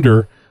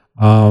Bender,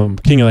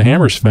 King of the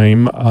Hammers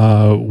fame,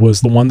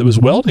 was the one that was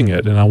welding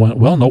it. And I went,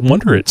 well, no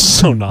wonder it's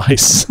so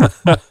nice.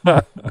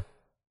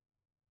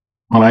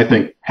 Well, I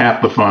think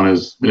half the fun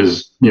is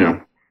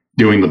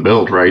doing the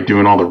build, right?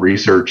 Doing all the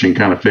research and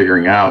kind of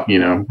figuring out,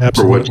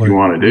 for what you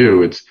want to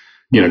do. It's,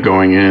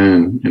 going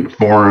in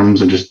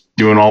forums and just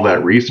doing all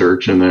that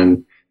research and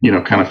then,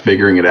 kind of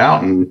figuring it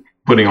out and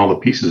putting all the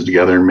pieces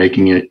together and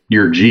making it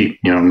your Jeep,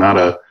 not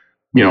a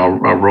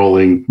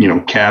rolling,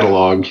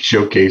 catalog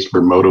showcase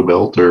for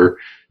Moto-Built or,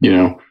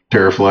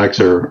 Terraflex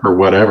or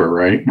whatever,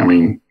 right? I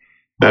mean,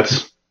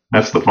 that's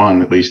the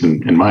fun, at least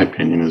in my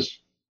opinion, is.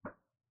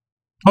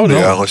 Oh,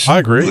 no, I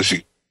agree. Unless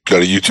you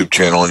got a YouTube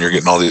channel and you're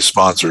getting all these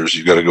sponsors,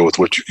 you got to go with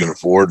what you can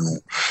afford, and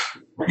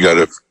you got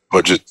to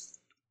budget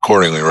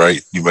accordingly,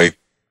 right? You may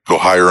go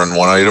higher on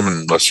one item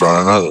and lesser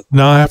on another.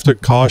 Now, I have to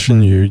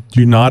caution you,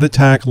 do not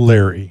attack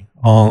Larry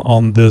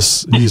on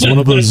this. He's one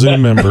of those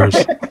Zoom members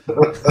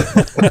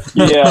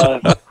Yeah,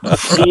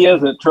 he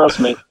isn't. Trust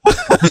me.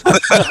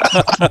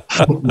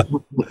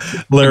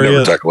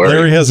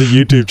 Larry has a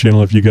YouTube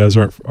channel. If you guys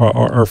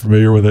are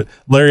familiar with it,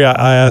 Larry,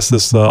 I ask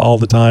this all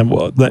the time.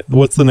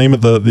 What's the name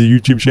of the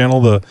YouTube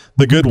channel?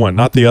 The good one,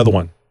 not the other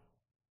one.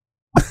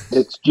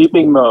 It's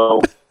Jeeping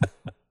Mo.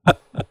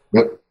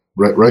 Yep,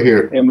 right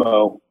here.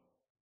 M-O.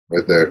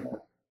 Right there.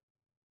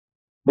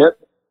 Yep.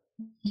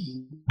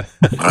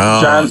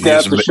 John's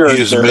got the shirt.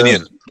 He's a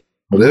minion.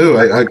 I do.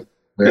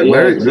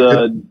 Larry,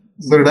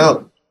 set it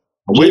out.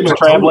 Jeeps,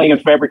 traveling,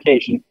 and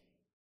fabrication.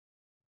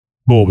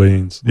 Cool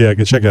beans. Yeah,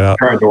 go check it out.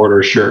 Tried to order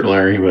a shirt,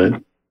 Larry,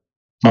 but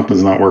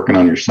something's not working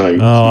on your site.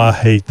 Oh, I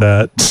hate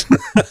that.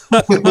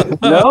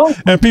 No?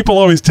 And people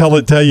always tell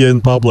you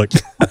in public.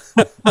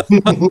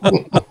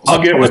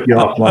 I'll get with you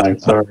offline.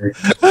 Sorry.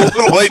 A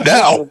little late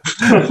now.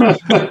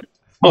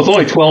 Well, it's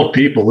only 12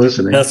 people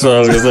listening. That's what I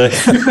was going to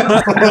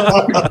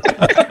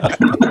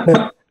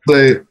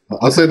say.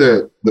 I'll say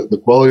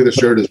the quality of the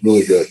shirt is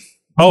really good.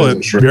 Oh,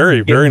 it's very,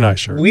 very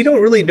nice shirt. We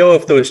don't really know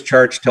if those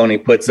charts Tony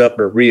puts up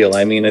are real.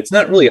 I mean, it's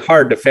not really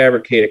hard to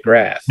fabricate a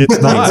graph. It's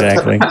not.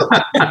 Exactly.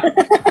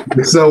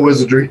 Excel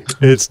wizardry.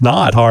 It's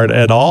not hard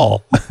at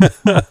all.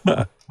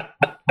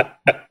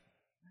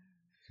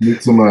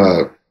 Need some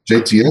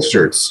JTS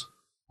shirts.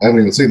 I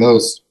haven't even seen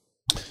those.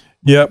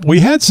 Yeah, we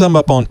had some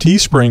up on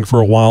Teespring for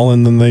a while,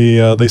 and then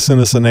they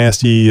sent us a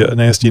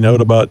nasty note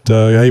about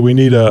hey, we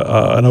need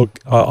an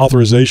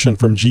authorization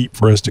from Jeep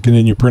for us to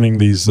continue printing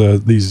these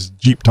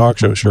Jeep talk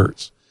show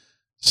shirts.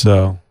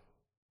 So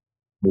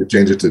we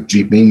change it to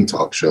Jeeping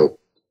Talk Show.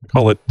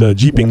 Call it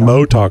Jeeping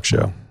Mo Talk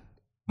Show.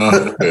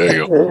 There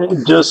you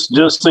go.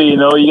 Just so you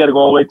know, you got to go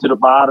all the way to the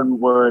bottom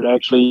where it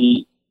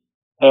actually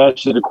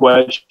asks you the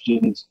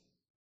questions.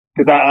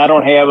 Because I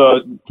don't have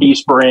a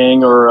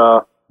Teespring or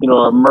a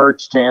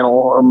merch channel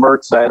or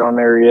merch site on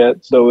there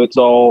yet, so it's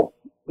all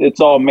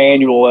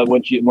manual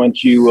once you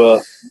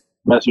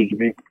message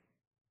me.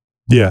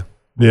 Yeah.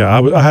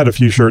 I had a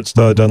few shirts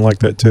done like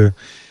that too.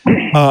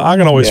 I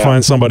can always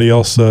find somebody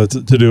else to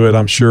do it,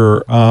 I'm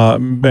sure.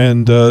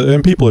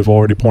 And people have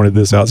already pointed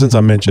this out. Since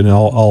I mentioned it,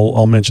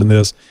 I'll mention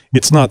this.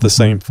 It's not the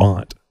same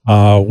font,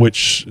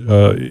 which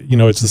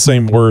it's the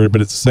same word, but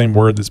it's the same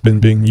word that's been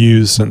being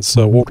used since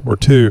World War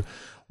II.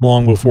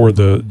 Long before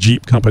the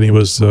Jeep company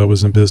was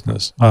in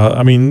business.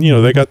 I mean,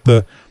 they got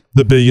the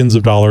billions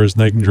of dollars,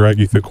 and they can drag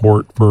you through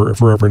court for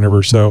forever and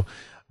ever. So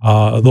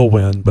they'll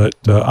win. But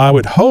I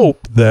would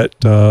hope that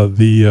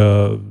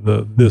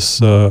this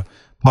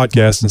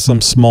podcast, in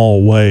some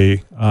small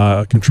way,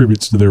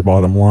 contributes to their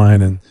bottom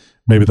line, and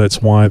maybe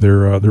that's why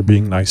they're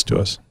being nice to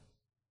us.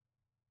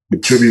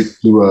 Contribute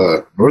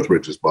to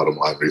Northridge's bottom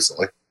line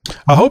recently.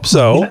 I hope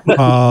so.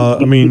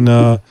 I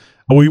mean.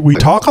 We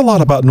talk a lot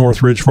about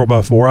Northridge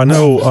 4x4. I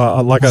know,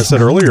 like I said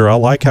earlier, I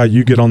like how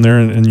you get on there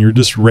and you're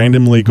just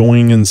randomly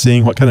going and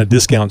seeing what kind of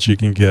discounts you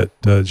can get,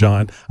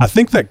 John. I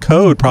think that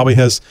code probably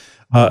has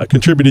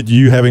contributed to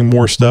you having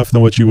more stuff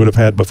than what you would have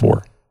had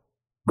before.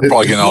 We're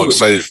probably getting all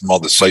excited from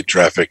all the site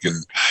traffic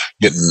and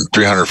getting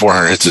 300,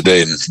 400 hits a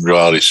day. And in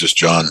reality, it's just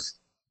John.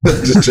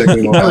 Just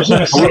checking them out. I was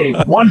going to say,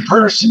 one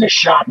person is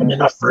shopping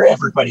enough for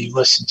everybody who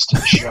listens to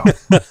the show.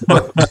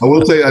 I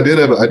will say I did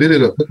have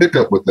a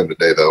pickup with them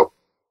today, though.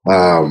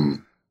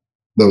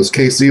 Those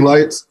KC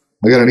lights,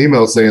 I got an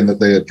email saying that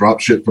they had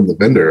dropped shit from the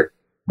vendor,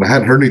 and I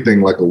hadn't heard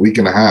anything like a week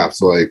and a half,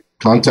 so I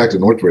contacted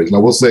Northridge. And I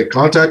will say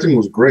contacting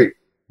was great.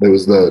 There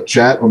was the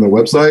chat on their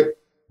website,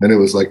 and it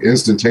was like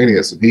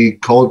instantaneous. And he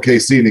called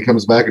KC, and he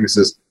comes back and he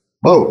says,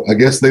 "Oh, I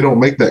guess they don't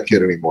make that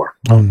kit anymore."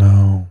 Oh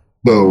no!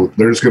 So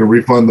they're just going to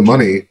refund the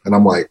money. And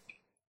I'm like,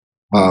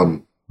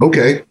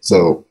 okay.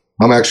 So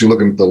I'm actually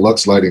looking at the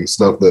Lux lighting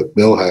stuff that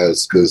Bill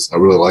has because I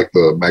really like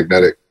the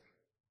magnetic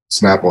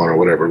snap-on or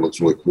whatever. It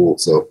looks really cool.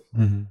 So,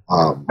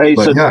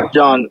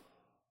 John,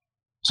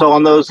 so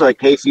on those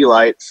KC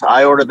lights,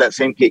 I ordered that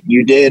same kit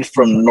you did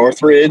from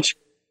Northridge,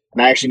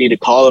 and I actually need to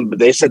call them, but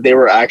they said they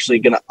were actually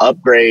going to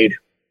upgrade.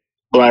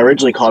 When I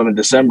originally called them in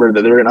December,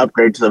 that they were going to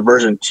upgrade to the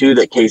version 2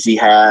 that KC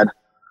had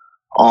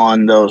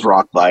on those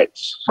rock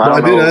lights. So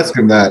I did ask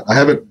him that. I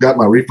haven't got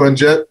my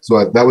refund yet, so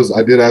I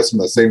did ask him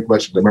that same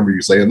question. I remember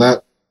you saying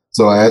that.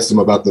 So I asked him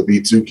about the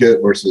V2 kit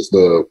versus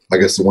the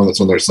one that's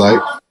on their site.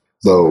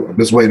 So I'm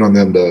just waiting on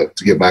them to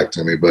get back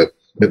to me. But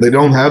if they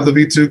don't have the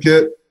V2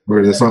 kit,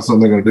 or that's not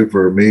something they're going to do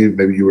for me,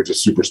 maybe you were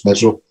just super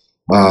special,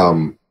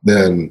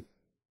 then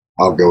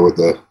I'll go with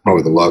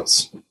probably the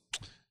Lux.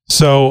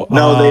 So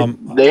no,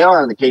 they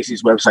are on the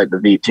KC's website. The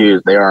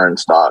V2s, they are in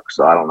stock.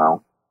 So I don't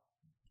know.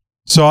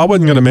 So I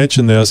wasn't going to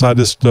mention this. I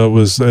just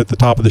was at the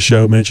top of the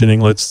show mentioning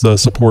let's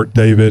support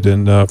David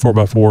and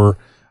 4x4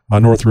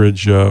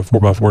 Northridge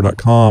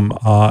 4x4.com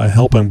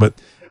helping. But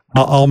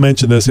I'll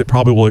mention this. It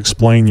probably will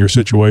explain your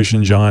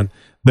situation, John.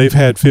 They've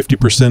had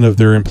 50% of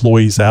their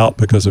employees out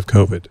because of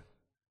COVID.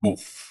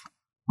 Oof.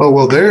 Oh,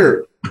 well,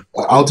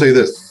 I'll tell you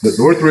this. The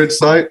Northridge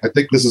site, I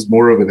think this is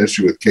more of an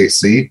issue with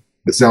KC.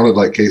 It sounded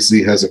like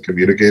KC hasn't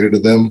communicated to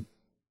them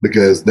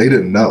because they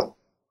didn't know.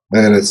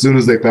 And as soon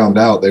as they found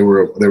out, they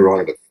were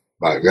on it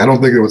I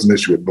don't think it was an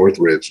issue with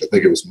Northridge. I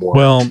think it was more.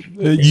 Well,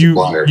 you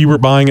were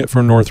buying it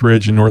from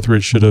Northridge, and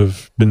Northridge should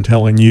have been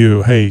telling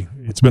you, hey,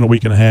 it's been a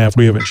week and a half.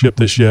 We haven't shipped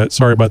this yet.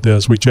 Sorry about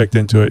this. We checked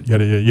into it,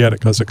 yada, yada, yada,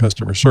 because of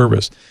customer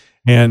service.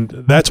 And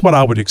that's what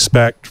I would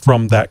expect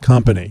from that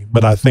company.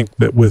 But I think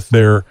that with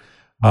their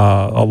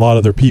a lot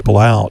of their people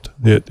out,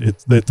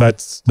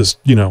 that's just,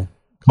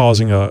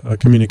 causing a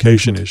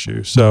communication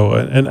issue. So,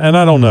 and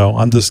I don't know.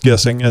 I'm just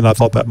guessing, and I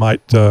thought that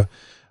might.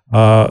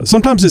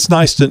 Sometimes it's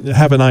nice to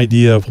have an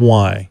idea of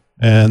why,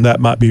 and that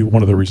might be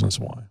one of the reasons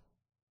why.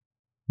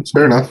 It's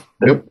fair enough.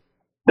 Yep.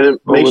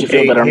 It makes you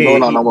feel better. I'm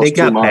going on almost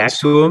 2 months. Back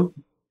to him.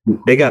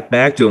 They got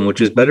back to him,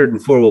 which is better than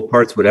 4-Wheel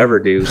Parts would ever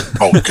do.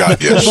 Oh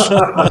God, yes.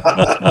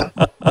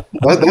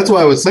 That's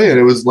why I was saying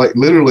it was like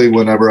literally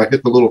whenever I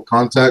hit the little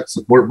contact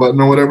support button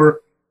or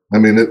whatever. I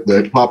mean,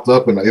 it popped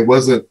up, and it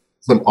wasn't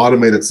some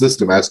automated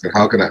system asking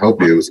how can I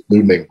help you. It was a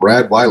dude named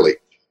Brad Wiley.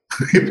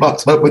 He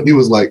popped up and he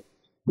was like,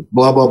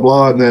 blah blah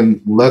blah, and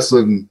then less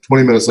than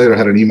 20 minutes later, I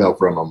had an email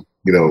from him,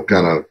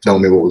 kind of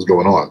telling me what was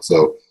going on.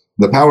 So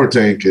the power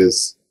tank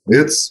it's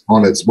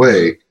on its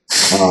way.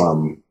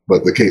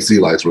 But the KC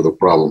lights were the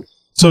problem.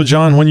 So,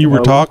 John, when you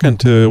were talking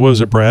to, what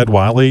was it, Brad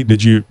Wiley?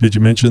 Did you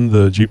mention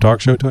the Jeep Talk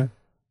Show to him?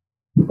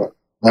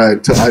 I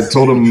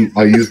told him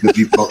I used the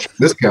Jeep Talk Show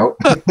discount.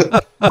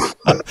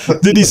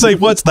 Did he say,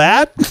 "What's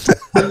that"?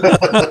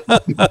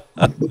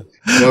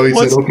 No, he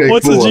said, "Okay,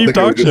 what's cool." What's the Jeep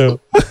Talk Show?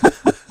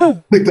 I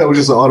think that was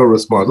just an auto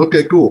response.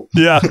 Okay, cool.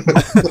 Yeah.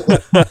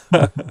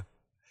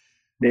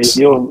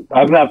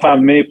 I've not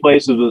found many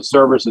places with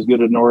service as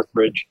good as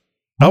Northridge.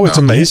 Oh, it's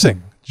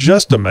amazing.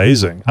 Just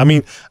amazing. I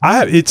mean,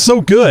 it's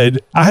so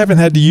good. I haven't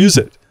had to use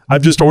it.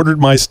 I've just ordered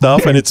my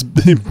stuff, and it's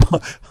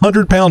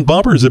 100-pound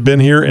bumpers have been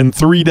here in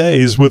 3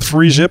 days with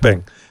free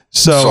shipping.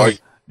 So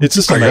it's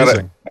just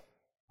amazing.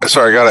 I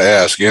got to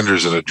ask.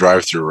 Andrew's in a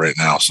drive-through right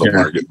now,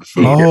 somewhere getting the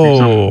food.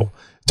 Oh,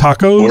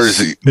 tacos. Where is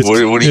he?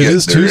 What do you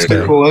get there?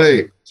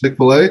 Tuesday.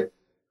 Chick-fil-A.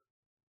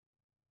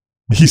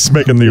 He's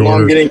making the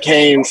order. I'm getting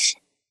Canes.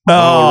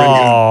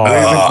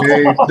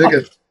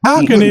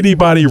 How can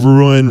anybody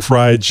ruin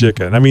fried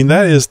chicken? I mean,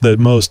 that is the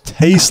most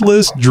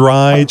tasteless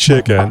dry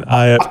chicken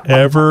I have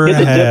ever Get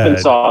the had.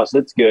 dipping sauce.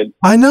 It's good.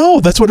 I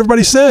know. That's what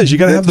everybody says. You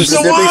got to have the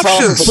dipping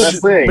sauce.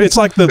 But it's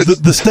like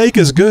the steak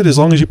is good as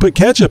long as you put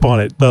ketchup on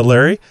it,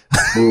 Larry.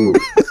 Ooh.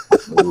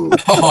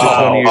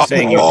 So you're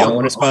saying you don't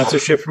want a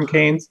sponsorship from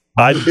Cane's?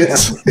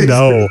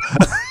 No.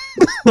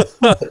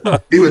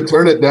 He would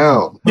turn it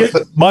down.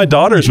 My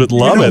daughters would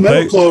love it.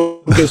 Metal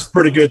Cloak is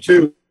pretty good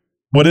too.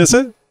 What is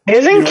it?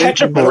 Isn't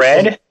ketchup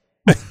red?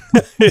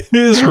 It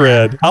is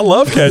red. I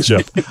love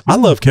ketchup. I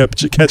love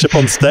ketchup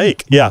on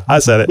steak. Yeah, I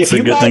said it. If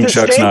you buy the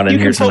steak, you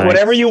can put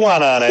whatever you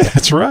want on it.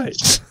 That's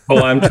right.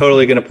 Oh, I'm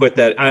totally going to put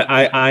that.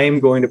 I am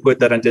going to put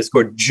that on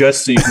Discord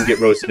just so you can get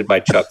roasted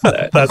by Chuck for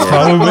that. That's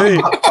probably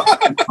me.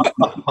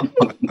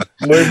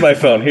 Where's my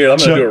phone? Here, I'm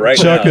going to do it right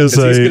Chuck now. He's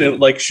going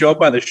to show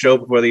up on the show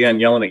before the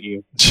end yelling at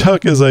you.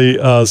 Chuck is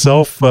a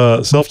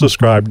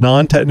self-described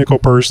non-technical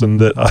person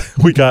that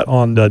we got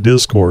on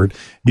Discord.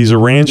 He's a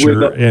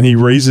rancher and he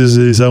raises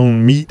his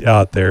own meat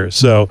out there.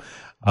 So,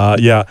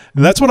 and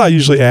that's what I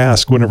usually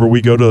ask whenever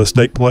we go to a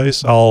steak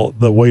place.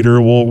 The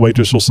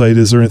waitress will say,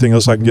 "Is there anything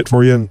else I can get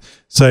for you?" And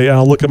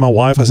I'll look at my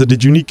wife. I said,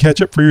 "Did you need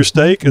ketchup for your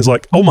steak?" It's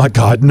like, "Oh my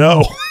God,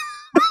 no."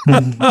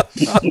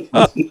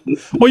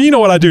 Well, you know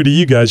what I do to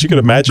you guys. You can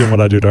imagine what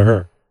I do to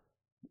her.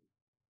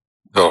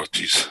 Oh,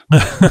 jeez.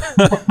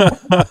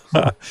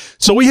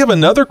 So we have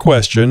another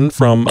question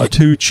from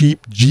two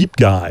cheap Jeep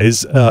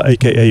guys,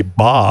 aka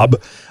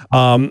Bob.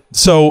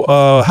 So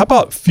how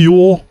about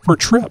fuel for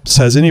trips?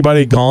 Has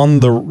anybody gone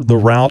the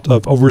route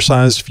of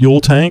oversized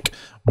fuel tank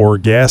or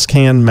gas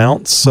can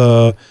mounts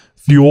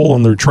fuel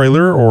on their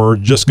trailer, or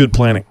just good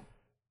planning?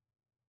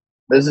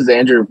 This is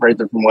Andrew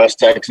Prather from West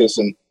Texas,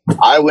 and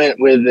I went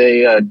with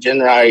a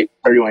Genrite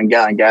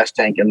 31-gallon gas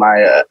tank in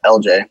my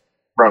LJ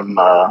from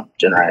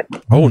Genrite.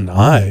 Oh,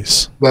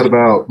 nice. That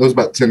was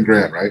about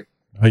 $10,000, right?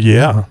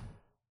 Yeah.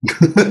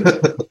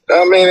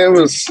 I mean, it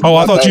was. Oh,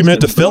 I thought you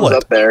meant to fill it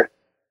up there.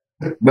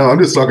 No, I'm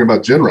just talking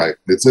about Genrite.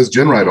 It says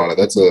Genrite on it.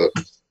 That's a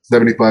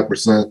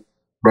 75%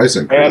 price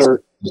increase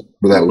for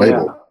that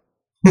label.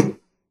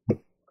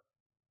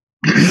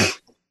 Yeah.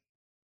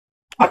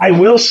 I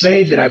will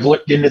say that I've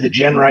looked into the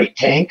Genrite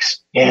tanks,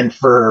 and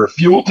for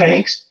fuel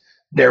tanks,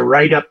 they're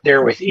right up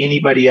there with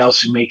anybody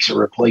else who makes a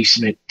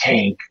replacement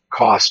tank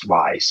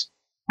cost-wise.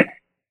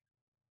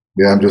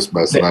 Yeah, I'm just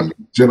messing.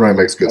 Genrite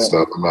makes good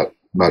stuff. I'm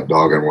not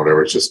dogging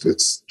whatever. It's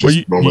just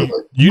normally.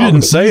 You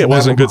didn't say it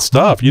wasn't good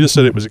stuff. You just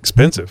said it was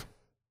expensive.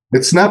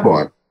 It's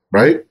Snap-on,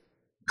 right?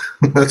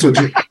 That's what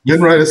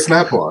Genrite is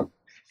Snap-on.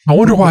 I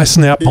wonder why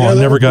Snap-on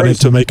never got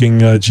into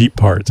making Jeep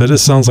parts. That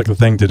just sounds like the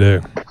thing to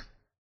do.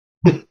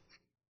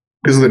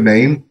 Because of the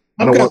name?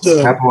 I've got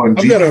a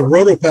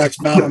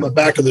Rotopax mount on the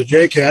back of the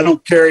JK. I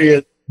don't carry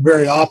it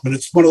very often.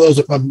 It's one of those,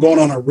 if I'm going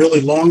on a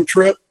really long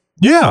trip.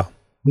 Yeah.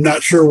 I'm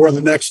not sure where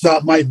the next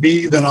stop might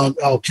be, then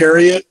I'll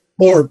carry it.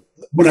 Or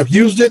when I've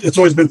used it, it's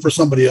always been for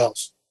somebody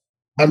else.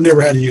 I've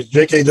never had to use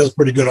it. JK does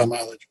pretty good on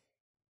mileage.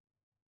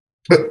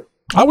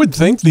 I would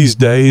think these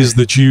days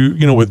that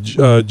with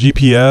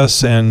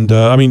GPS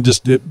and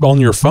just on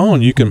your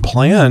phone, you can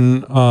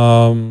plan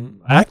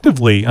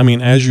actively. I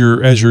mean, as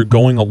you're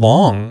going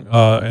along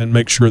and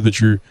make sure that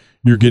you're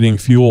getting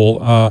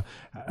fuel.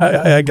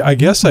 I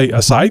guess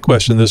a side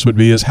question this would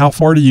be is how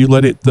far do you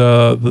let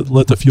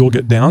the fuel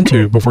get down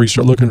to before you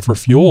start looking for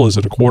fuel? Is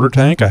it a quarter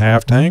tank, a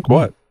half tank,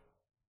 what?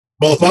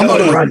 Well, if I'm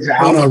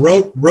on a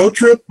road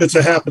trip, it's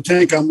a half a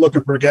tank. I'm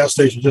looking for a gas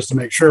station just to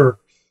make sure.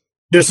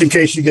 Just in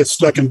case you get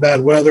stuck in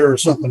bad weather or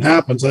something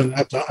happens,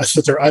 I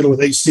sit there idle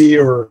with AC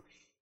or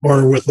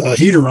with a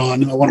heater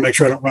on. I want to make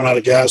sure I don't run out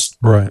of gas.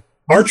 Right.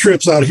 Our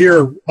trips out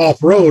here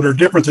off road are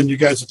different than you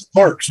guys at the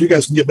parks. You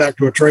guys can get back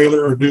to a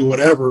trailer or do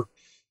whatever.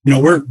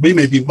 We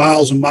may be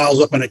miles and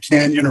miles up in a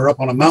canyon or up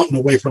on a mountain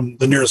away from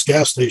the nearest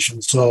gas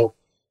station. So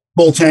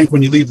full tank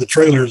when you leave the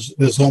trailers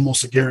is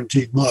almost a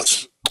guaranteed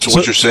must. So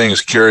what you're saying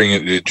is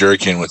carrying a jerry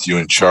can with you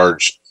and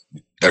charge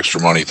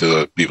extra money to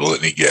the people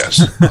that need gas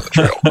on the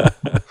trail.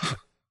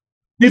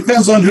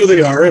 Depends on who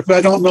they are. If I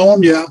don't know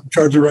them,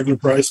 charge a regular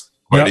price.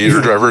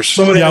 Gladiator drivers.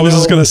 I was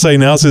just going to say,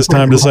 now's his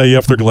time to say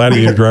if they're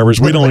Gladiator drivers.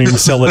 We don't even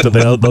sell it to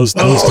those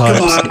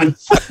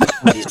types.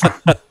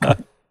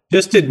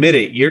 Just admit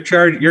it. You're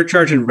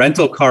charging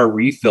rental car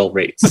refill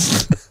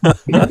rates.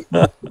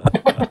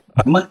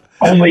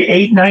 Only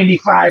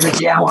 $8.95 a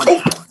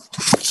gallon.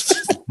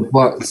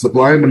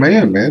 Supply and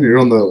demand, man.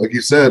 You're like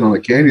you said, on a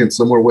canyon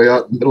somewhere way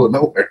out in the middle of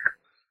nowhere.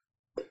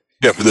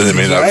 Yeah, but then they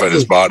may not find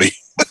his body.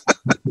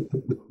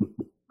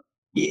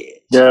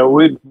 Yeah,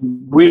 we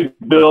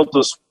built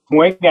a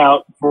swing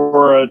out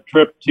for a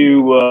trip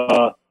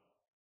to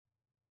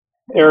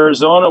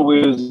Arizona.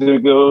 We was going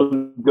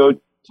to go to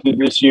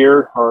this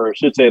year, or I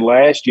should say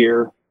last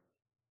year,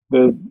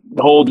 to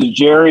hold the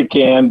jerry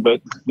can,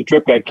 but the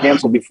trip got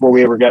canceled before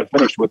we ever got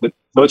finished with it.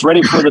 So it's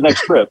ready for the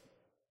next trip.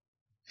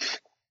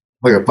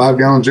 Like a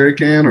 5-gallon jerry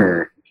can,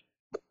 or?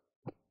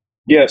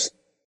 Yes.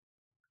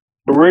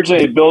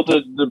 Originally built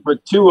it to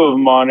put 2 of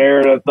them on there,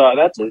 and I thought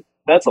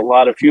that's a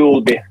lot of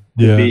fuel to be.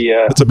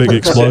 That's a big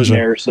explosion.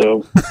 There,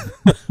 so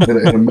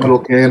in a metal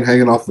can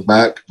hanging off the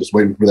back, just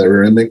waiting for that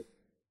rear ending.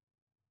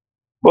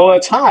 Well,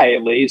 it's high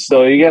at least,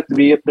 so you have to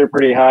be up there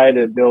pretty high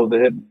to be able to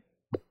hit.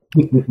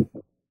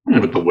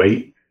 With the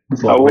weight,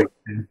 the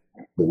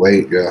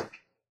weight, yeah.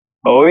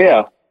 Oh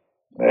yeah,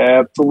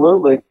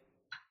 absolutely.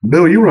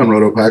 Bill, you run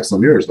Rotopacks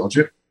on yours, don't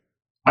you?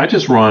 I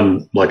just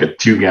run like a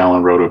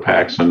 2-gallon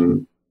Rotopacks,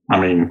 and I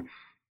mean,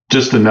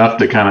 just enough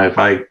to kind of, if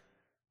I,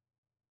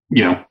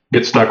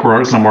 get stuck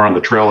somewhere on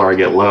the trailer, I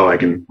get low, I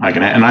can,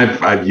 and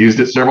I've used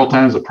it several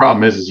times. The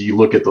problem is you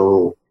look at the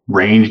little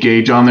range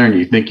gauge on there and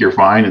you think you're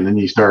fine, and then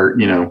you start,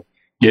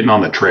 getting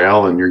on the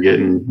trail and you're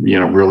getting,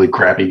 really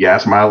crappy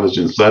gas mileage,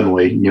 and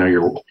suddenly,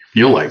 your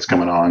fuel light's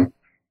coming on.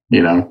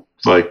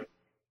 It's like,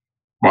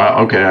 wow,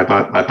 okay, I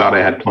thought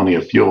I had plenty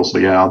of fuel, so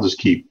yeah, I'll just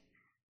keep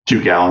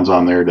 2 gallons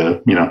on there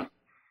to,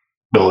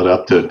 fill it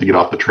up to get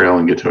off the trail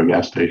and get to a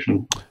gas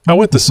station. I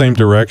went the same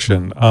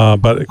direction,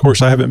 but of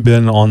course I haven't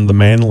been on the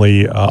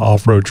manly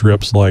off-road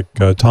trips like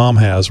Tom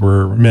has,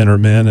 where men are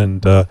men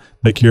and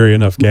they carry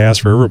enough gas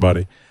for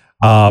everybody.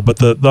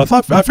 But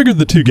I figured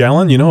the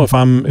 2-gallon,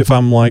 if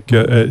I'm like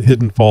at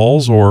Hidden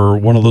Falls or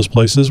one of those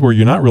places where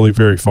you're not really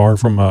very far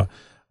from a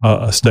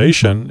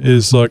station,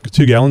 is like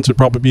 2 gallons would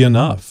probably be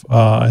enough.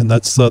 And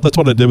that's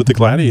what I did with the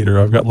Gladiator.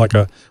 I've got like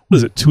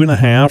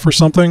 2.5 or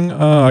something?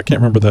 I can't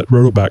remember that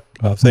Rotoback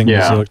thing.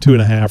 Yeah. It was like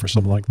 2.5 or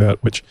something like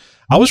that, which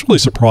I was really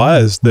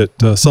surprised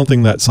that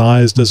something that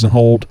size doesn't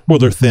hold. Well,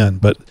 they're thin,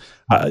 but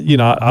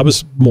I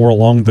was more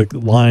along the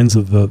lines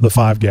of the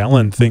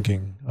 5-gallon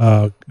thinking.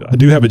 I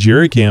do have a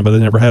jerry can, but I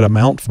never had a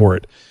mount for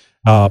it.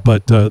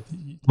 But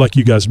like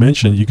you guys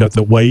mentioned, you got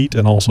the weight,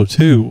 and also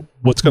too,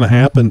 what's going to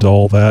happen to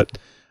all that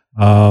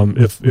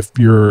if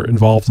you're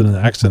involved in an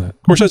accident.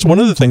 Of course, that's one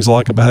of the things I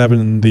like about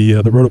having the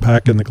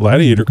Rotopack and the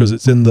Gladiator, because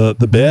it's in the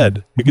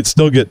bed. You could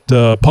still get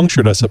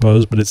punctured, I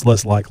suppose, but it's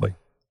less likely.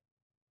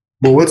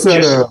 Well, what's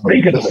that?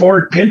 Think of the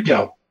Ford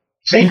Pinto.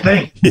 Same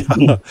thing.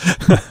 Yeah.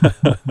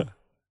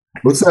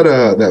 What's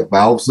that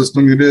valve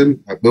system you did?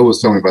 Bill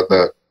was telling me about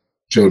that.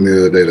 Showed me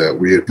the other day that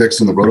we had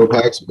fixed in the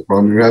Rotopacks with the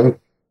problem you were having.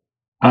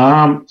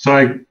 So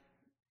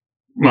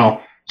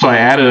I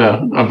added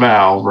a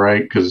valve,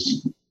 right?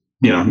 Because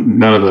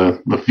none of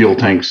the fuel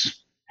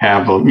tanks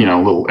have a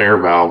little air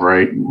valve,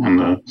 right?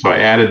 And so I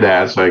added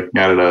that. So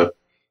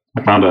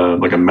I found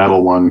a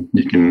metal one.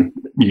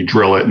 You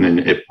drill it and then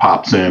it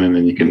pops in, and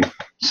then you can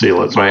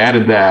seal it. So I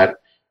added that,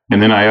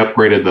 and then I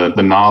upgraded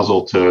the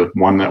nozzle to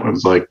one that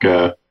was like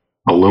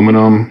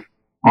aluminum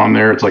on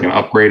there. It's like an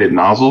upgraded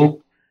nozzle.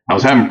 I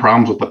was having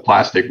problems with the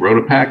plastic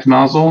Rotopack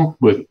nozzle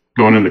with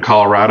going into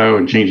Colorado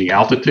and changing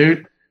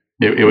altitude.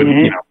 It would,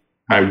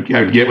 I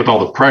would get with all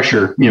the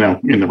pressure, in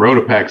the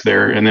Rotopacks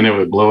there, and then it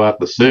would blow out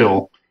the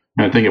seal.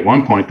 And I think at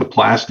one point the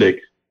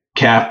plastic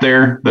cap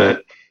there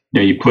that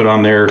you put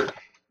on there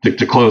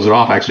to close it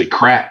off actually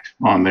cracked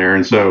on there.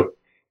 And so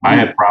I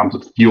had problems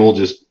with fuel.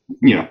 Just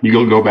you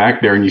go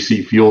back there and you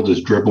see fuel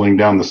just dribbling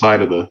down the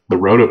side of the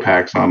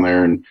Rotopacks on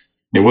there, and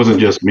it wasn't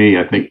just me.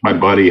 I think my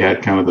buddy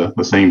had kind of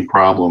the same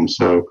problem.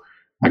 So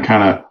I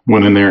kind of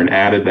went in there and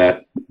added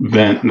that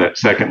vent, that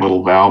second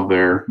little valve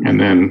there. And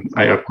then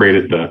I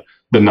upgraded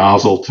the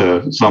nozzle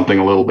to something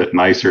a little bit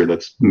nicer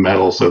that's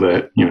metal so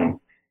that,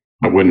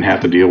 I wouldn't have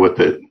to deal with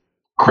it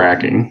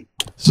cracking.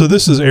 So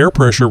this is air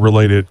pressure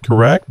related,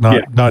 correct?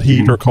 Not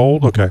heat or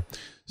cold. Okay.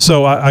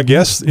 So I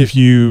guess if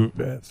you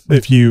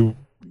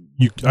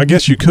I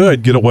guess you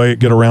could get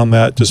around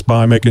that just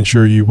by making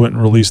sure you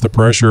wouldn't release the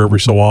pressure every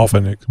so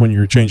often when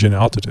you're changing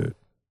altitude.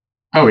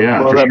 Oh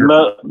yeah. Well,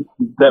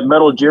 that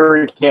metal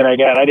jerry can I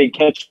didn't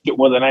catch it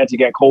one of the nights it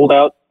got cold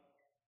out,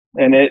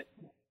 and it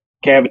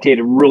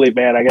cavitated really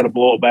bad. I got to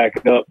blow it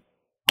back up.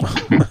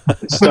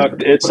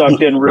 It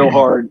sucked in real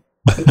hard.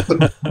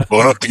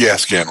 Blowing up the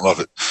gas can, love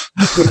it.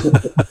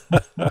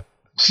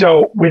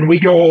 So when we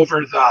go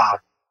over the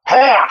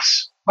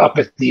pass up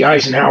at the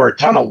Eisenhower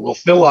Tunnel, we'll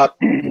fill up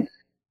and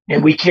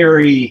we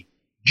carry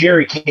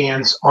jerry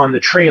cans on the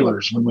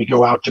trailers when we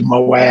go out to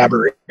Moab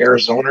or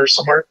Arizona or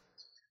somewhere.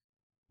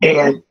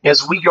 And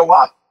as we go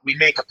up, we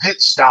make a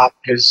pit stop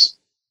because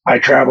I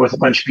travel with a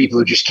bunch of people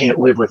who just can't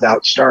live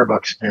without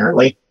Starbucks,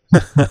 apparently.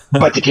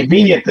 But the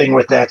convenient thing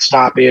with that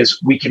stop is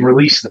we can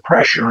release the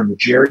pressure on the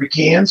jerry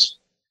cans.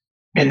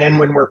 And then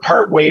when we're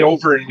part way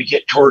over and we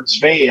get towards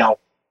Vail,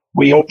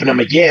 we open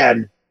them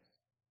again,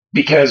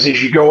 because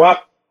as you go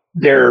up,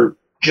 they're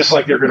just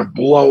like they're going to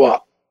blow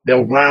up.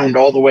 They'll round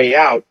all the way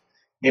out.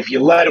 If you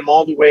let them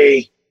all the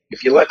way,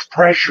 if you let the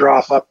pressure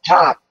off up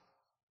top,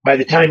 by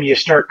the time you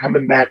start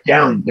coming back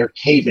down, they're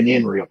caving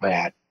in real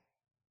bad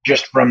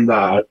just from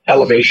the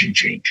elevation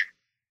change.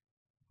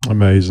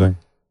 Amazing.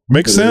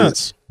 Makes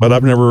sense, but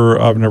I've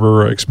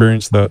never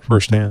experienced that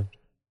firsthand.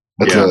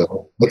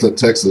 That's a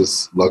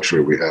Texas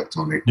luxury we have,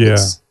 Tony. Yeah.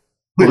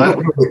 Well,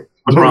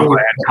 the problem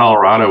I had in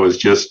Colorado is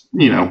just,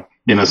 in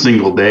a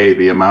single day,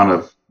 the amount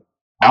of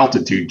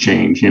altitude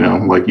change,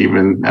 like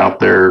even out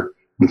there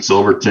in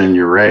Silverton,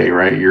 Ouray,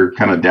 right? You're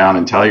kind of down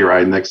in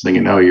Telluride. Next thing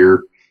you know,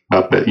 you're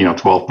up at,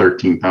 12,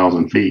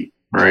 13,000 feet,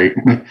 right?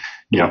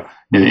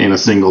 In a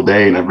single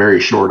day in a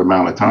very short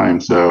amount of time.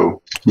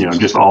 So,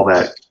 just all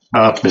that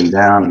up and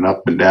down and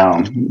up and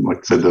down. Like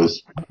I said,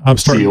 those I'm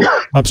starting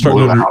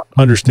to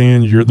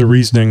understand the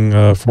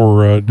reasoning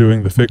for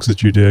doing the fix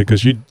that you did,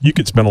 because you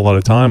could spend a lot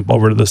of time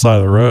over to the side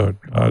of the road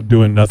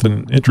doing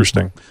nothing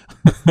interesting,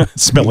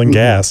 smelling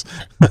gas.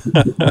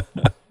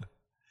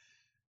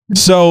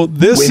 So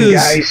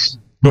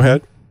go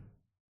ahead.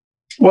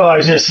 Well, I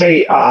was going to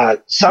say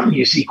something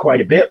you see quite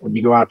a bit when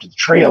you go out to the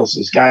trails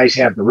is guys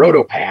have the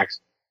roto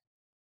packs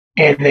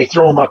and they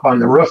throw them up on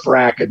the roof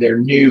rack of their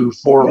new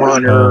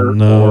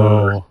 4Runner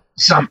or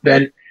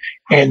something,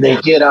 and they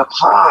get up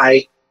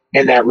high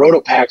and that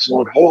Rotopax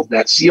won't hold.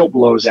 That seal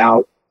blows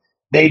out.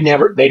 They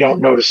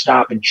don't know to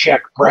stop and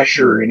check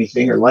pressure or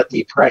anything or let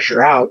the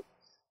pressure out.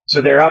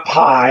 So they're up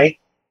high.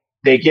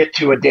 They get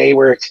to a day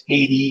where it's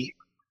 80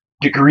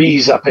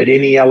 degrees up at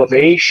any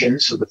elevation,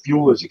 so the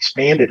fuel is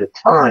expanded a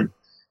ton,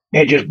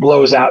 and it just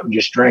blows out and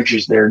just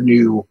drenches their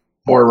new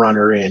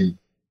 4Runner in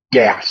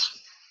gas.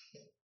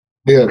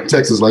 Yeah,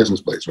 Texas license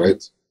plates,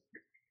 right?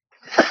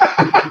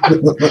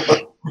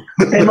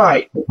 They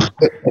might.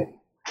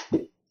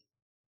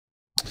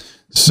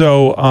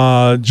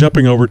 So,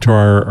 jumping over to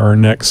our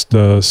next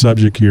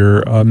subject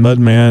here,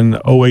 Mudman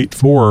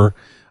 084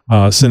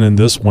 sent in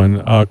this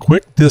one.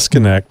 Quick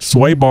disconnect,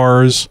 sway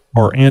bars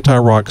or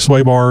anti-rock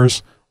sway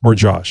bars, or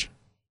Josh?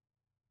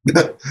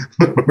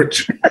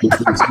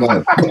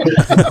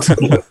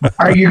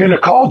 Are you going to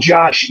call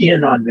Josh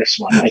in on this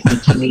one? I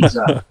think you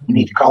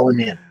need to call him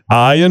in.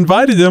 I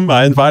invited him.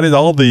 I invited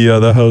all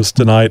the hosts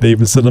tonight. They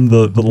even sent them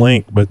the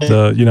link. But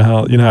you know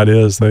how it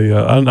is. They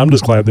I'm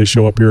just glad they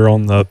show up here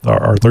on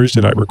our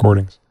Thursday night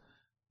recordings.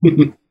 I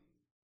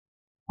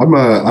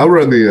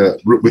run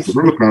with the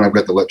Rubicon. I've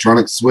got the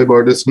electronic sway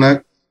bar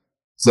disconnect.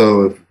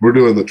 So if we're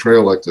doing the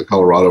trail like to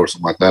Colorado or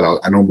something like that,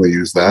 I normally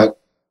use that.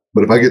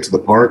 But if I get to the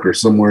park or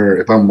somewhere,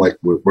 if I'm like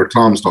where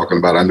Tom's talking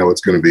about, I know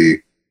it's going to be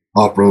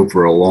off road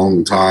for a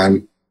long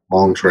time,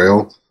 long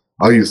trail,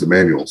 I'll use the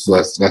manual. So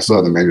that's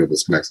how the manual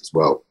disconnects as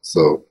well.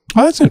 So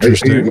that's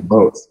interesting. I use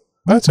both.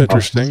 That's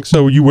interesting.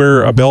 So you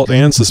wear a belt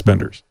and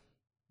suspenders.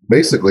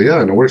 Basically,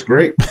 yeah, and it works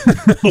great.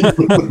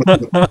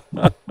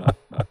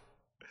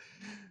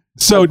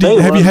 So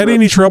have you had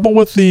any trouble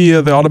with the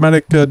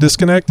automatic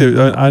disconnect?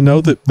 I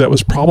know that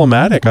was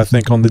problematic, I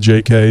think, on the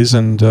JKs,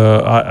 and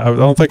I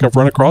don't think I've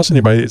run across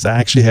anybody that's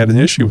actually had an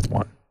issue with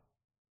one.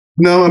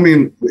 No, I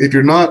mean, if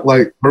you're not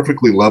like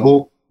perfectly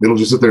level, it'll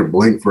just sit there and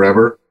blink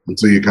forever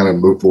until you kind of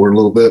move forward a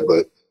little bit.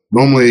 But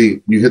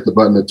normally you hit the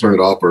button to turn it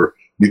off, or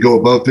you go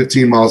above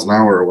 15 miles an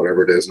hour or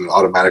whatever it is, and it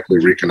automatically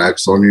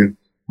reconnects on you.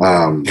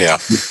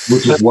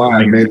 Which is why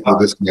I made the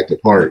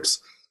disconnected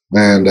parts.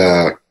 And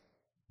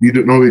you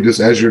do normally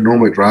just as you're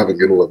normally driving,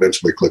 it'll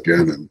eventually click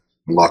in and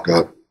lock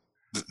up.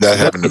 That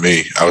happened to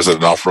me. I was at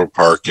an off-road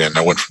park and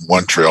I went from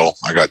one trail.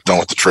 I got done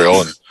with the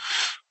trail and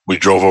we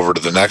drove over to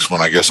the next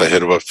one. I guess I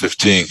hit about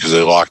 15 because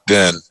they locked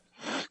in.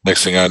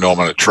 Next thing I know, I'm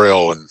on a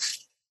trail and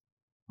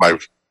I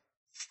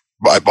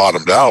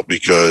bottomed out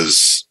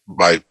because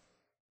my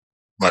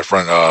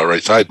front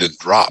right side didn't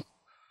drop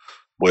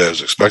the way I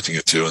was expecting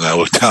it to, and I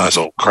looked down. I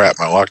said, "Oh crap!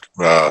 My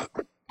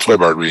sway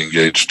bar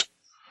re-engaged."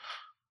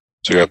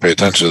 So you got to pay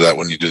attention to that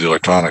when you do the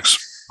electronics.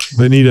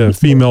 They need a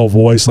female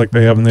voice like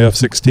they have in the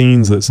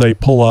F-16s that say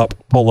 "pull up,"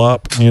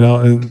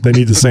 and they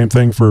need the same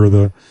thing for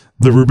the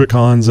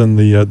Rubicons and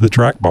the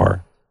track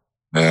bar.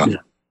 Yeah.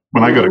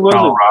 When I go to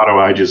Colorado,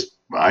 I just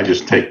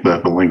take the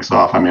links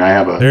off. I mean, I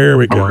have a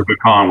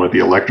Rubicon with the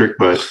electric,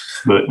 but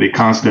the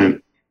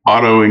constant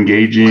auto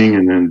engaging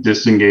and then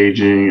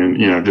disengaging,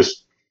 and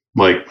just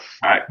like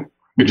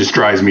it just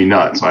drives me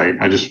nuts.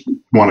 I just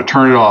want to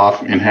turn it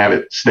off and have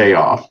it stay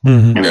off,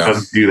 and it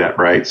doesn't do that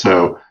right.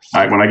 So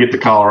when I get to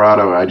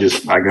Colorado, I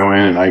go in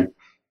and I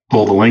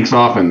pull the links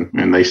off,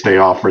 and they stay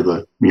off for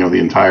the the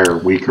entire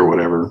week or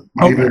whatever.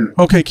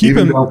 Okay, keep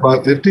even them down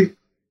 550.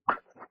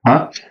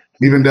 Huh?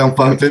 Even down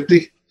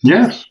 550.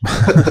 Yes.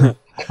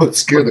 Would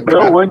scare the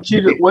Bill, crap. weren't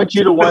you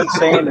the one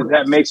saying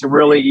that makes it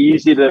really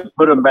easy to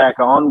put them back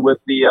on with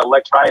the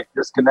electronic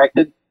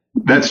disconnected?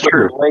 That's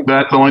true.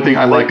 That's the only thing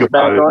I like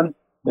about it.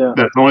 Yeah.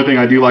 That's the only thing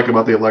I do like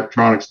about the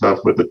electronic stuff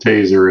with the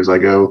Taser is I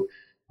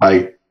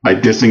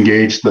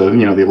disengage the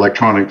the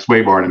electronic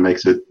sway bar, and it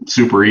makes it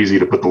super easy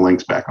to put the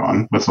links back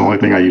on. That's the only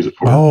thing I use it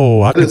for.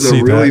 Oh, I can see that.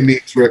 It's a really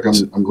neat trick.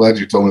 I'm glad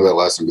you told me that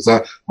last time, because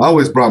I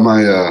always brought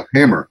my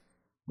hammer.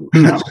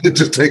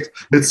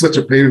 It's such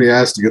a pain in the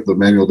ass to get the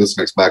manual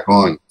disconnects back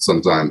on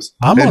sometimes.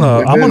 I'm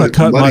gonna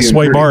cut my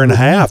sway bar in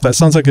half. That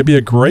sounds like it'd be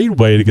a great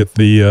way to get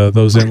the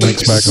those end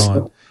links back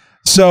on.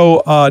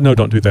 So no,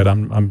 don't do that.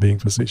 I'm being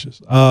facetious.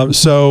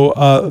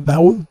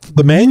 The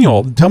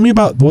manual. Tell me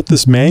about what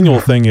this manual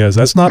thing is.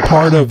 That's not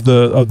part of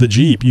the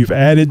Jeep. You've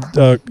added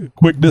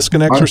quick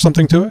disconnects or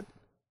something to it.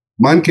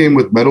 Mine came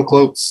with Metal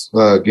Cloak's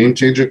Game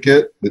Changer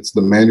kit. It's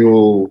the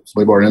manual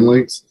sway bar end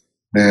links,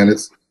 and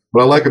it's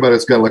what I like about it.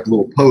 It's got like a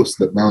little post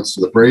that mounts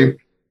to the frame.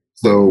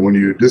 So when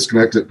you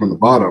disconnect it from the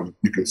bottom,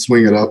 you can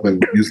swing it up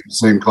and use the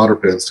same cotter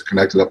pins to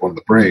connect it up on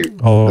the frame,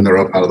 and they're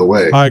up out of the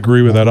way. I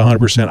agree with that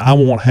 100%. I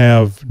won't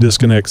have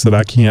disconnects that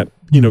I can't,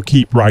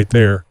 keep right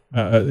there,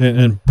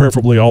 and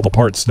preferably all the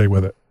parts stay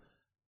with it.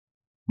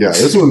 Yeah,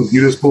 this one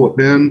you just pull a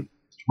pin,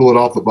 pull it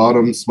off the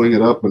bottom, swing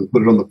it up, and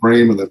put it on the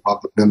frame, and then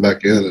pop the pin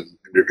back in, and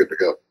you're good to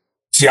go.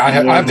 See, I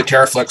have the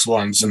TerraFlex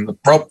ones, and the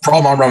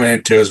problem I'm running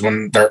into is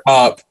when they're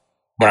up,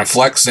 when I'm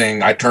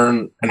flexing, I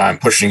turn and I'm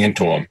pushing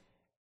into them.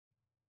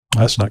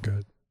 That's not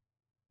good.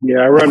 Yeah,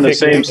 I run the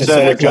same set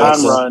that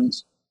John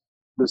runs,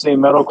 the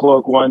same Metal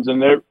Cloak ones,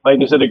 and they're, like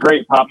I said, they're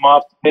great. Pop them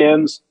off the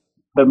pins,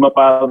 put them up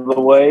out of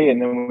the way,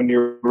 and then when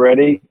you're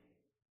ready,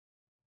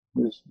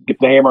 just get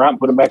the hammer out and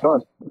put them back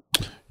on.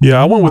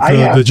 Yeah, I went with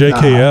the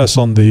JKS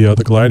on the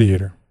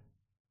Gladiator.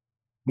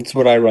 That's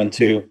what I run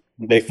too.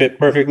 They fit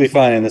perfectly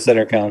fine in the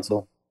center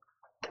console.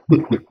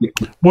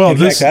 Well, in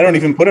fact, I don't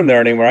even put them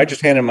there anymore. I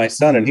just hand them my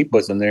son, and he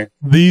puts them there.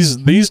 These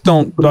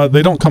don't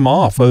they don't come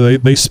off.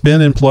 They spin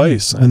in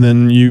place, and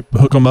then you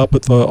hook them up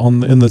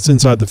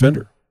inside the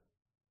fender.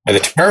 And the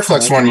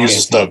TerraFlex one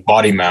uses the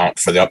body mount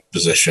for the up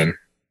position.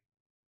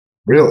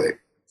 Really?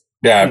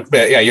 Yeah.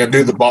 You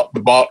do the bolt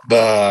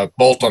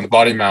on the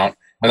body mount,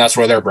 and that's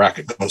where their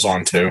bracket goes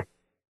on to.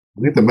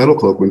 I think the Metal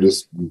Cloak one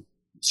just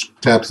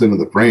taps into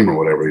the frame or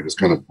whatever. He just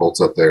kind of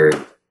bolts up there.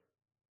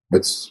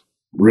 It's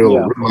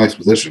real nice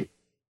position.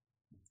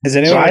 Has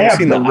anyone ever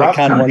seen the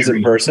Icon ones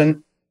in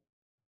person?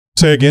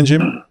 Say again,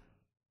 Jim.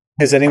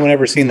 Has anyone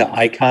ever seen the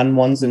Icon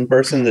ones in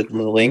person? The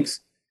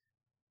links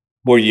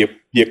where you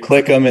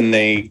click them and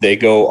they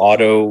go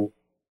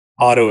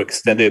auto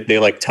extended. They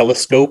like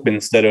telescope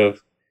instead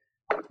of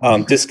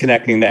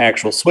disconnecting the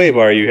actual sway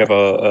bar. You have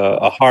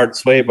a hard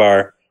sway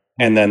bar,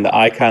 and then the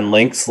Icon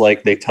links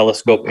like they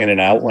telescope in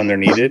and out when they're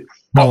needed.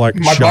 Not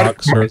like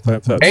shocks or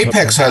that.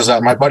 Apex has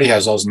that. My buddy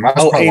has those.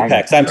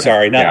 Apex. I'm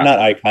sorry, not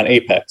Icon.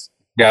 Apex.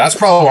 Yeah, that's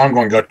probably what I'm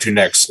going to go to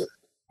next.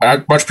 A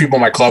bunch of people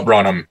in my club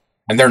run them,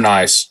 and they're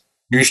nice.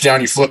 You reach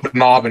down, you flip a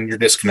knob, and you're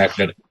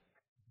disconnected.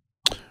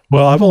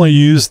 Well, I've only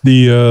used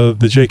the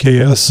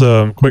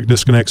JKS quick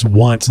disconnects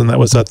once, and that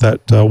was at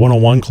that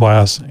 101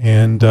 class,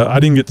 and I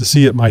didn't get to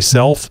see it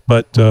myself,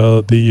 but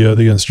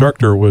the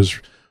instructor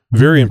was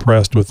very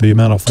impressed with the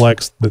amount of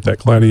flex that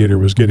Gladiator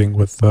was getting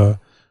with.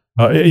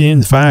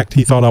 In fact,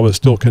 he thought I was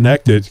still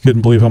connected. He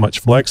couldn't believe how much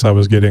flex I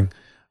was getting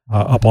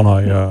up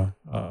on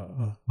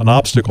an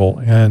obstacle,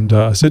 and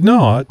I said,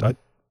 "No, I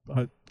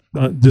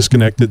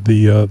disconnected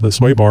the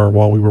sway bar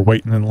while we were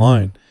waiting in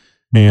line."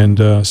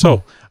 And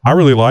so I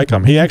really like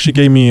him. He actually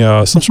gave me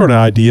some sort of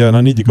idea, and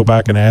I need to go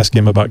back and ask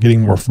him about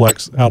getting more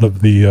flex out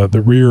of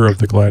the rear of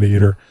the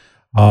Gladiator.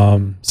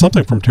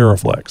 Something from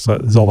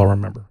TerraFlex is all I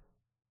remember.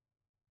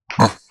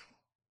 Huh.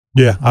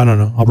 Yeah, I don't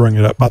know. I'll bring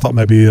it up. I thought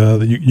maybe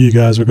you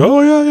guys would go,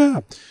 oh yeah.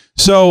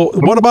 So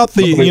what about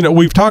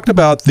we've talked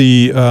about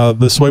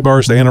the sway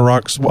bars, the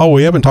anti-rock. Oh,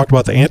 we haven't talked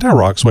about the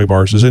anti-rock sway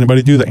bars. Does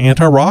anybody do the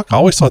anti-rock? I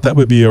always thought that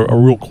would be a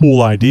real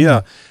cool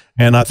idea.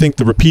 And I think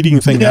the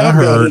repeating thing I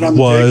heard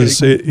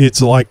was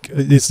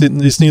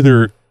it's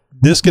neither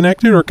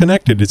disconnected or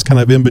connected. It's kind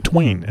of in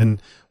between.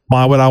 And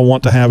why would I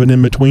want to have an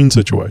in between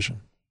situation?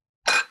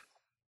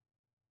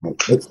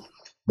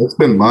 That's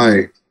been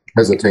my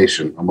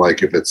hesitation. I'm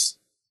like, it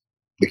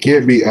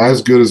can't be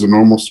as good as a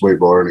normal sway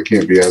bar, and it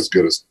can't be as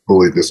good as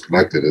fully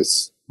disconnected.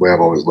 It's the way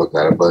I've always looked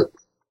at it. But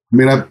I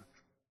mean, I've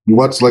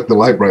watched like the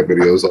Light Bright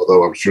videos,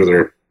 although I'm sure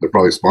they're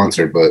probably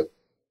sponsored. But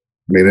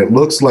I mean, it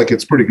looks like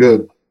it's pretty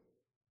good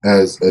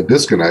as a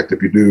disconnect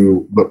if you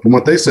do. But from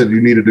what they said,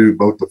 you need to do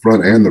both the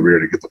front and the rear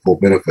to get the full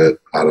benefit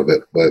out of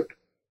it. But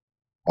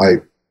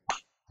I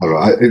don't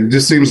know. It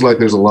just seems like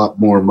there's a lot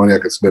more money I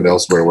could spend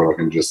elsewhere where I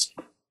can just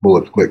pull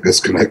a quick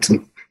disconnect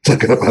and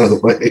tuck it up out of the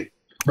way.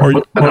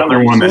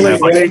 Another one that has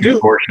like two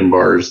torsion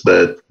bars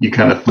that you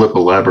kind of flip a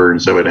lever,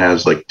 and so it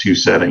has like two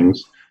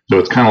settings. So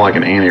it's kind of like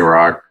an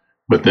anti-rock,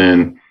 but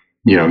then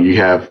you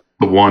have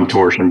the one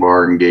torsion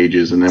bar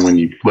engages, and then when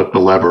you flip the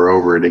lever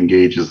over, it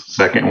engages the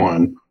second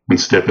one and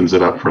stiffens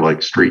it up for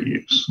like street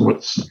use.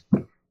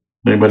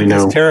 Anybody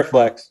know? It's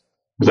TerraFlex.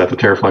 Is that the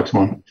TerraFlex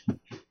one?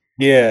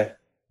 Yeah,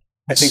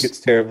 I think it's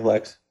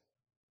TerraFlex.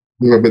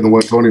 I've been the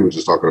one Tony was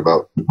just talking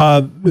about.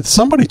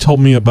 Somebody told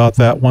me about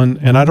that one,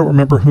 and I don't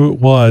remember who it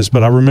was,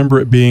 but I remember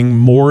it being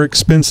more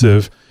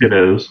expensive. It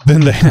is than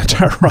the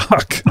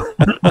anti-rock.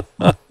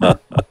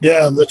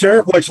 Yeah, the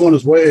TerraFlex one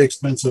is way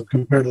expensive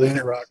compared to the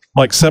anti-rock.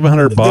 Like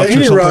 $700 the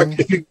anti-rock, or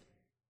something.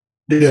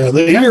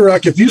 The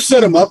anti-rock, if you set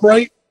them up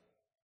right,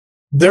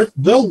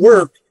 they'll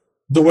work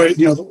the way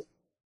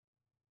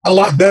a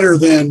lot better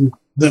than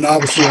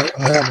obviously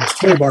I have a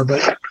sway bar,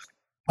 but.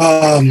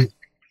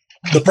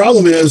 The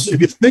problem is, if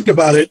you think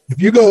about it,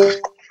 if you go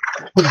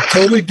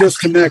totally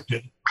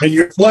disconnected and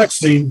you're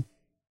flexing,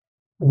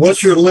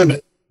 what's your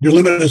limit? Your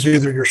limit is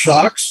either your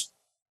shocks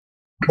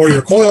or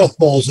your coil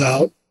falls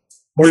out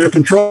or your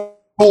control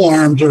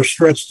arms are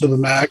stretched to the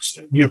max.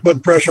 You're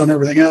putting pressure on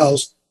everything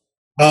else.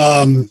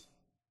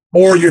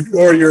 Or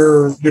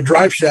your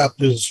drive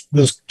shaft is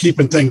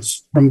keeping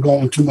things from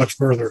going too much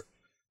further.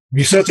 If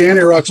you set the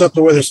anti-rocks up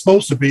the way they're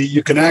supposed to be,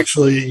 you can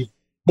actually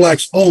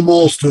flex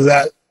almost to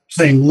that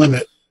same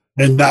limit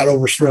and not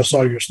overstress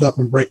all your stuff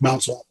and break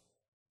mounts off.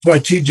 That's why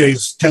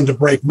TJs tend to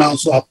break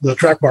mounts off, the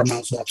track bar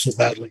mounts off so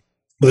badly.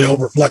 So they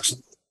overflex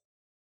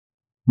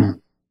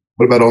them.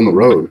 What about on the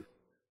road?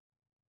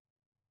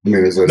 I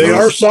mean, they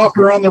are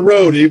softer on the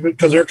road, even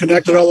because they're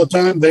connected all the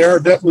time. They are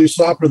definitely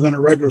softer than a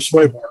regular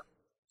sway bar.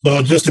 So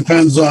it just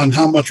depends on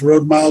how much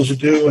road miles you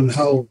do and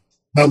how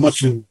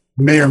much you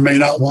may or may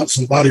not want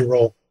some body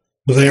roll.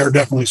 But they are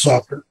definitely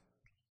softer.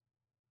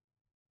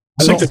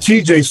 I think the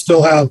TJs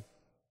still have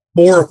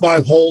 4 or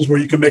 5 holes where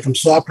you can make them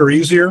softer,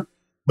 easier.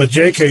 But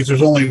JKs,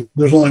 there's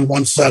only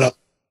one setup,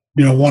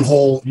 one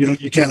hole.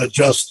 You can't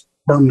adjust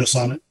firmness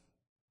on it.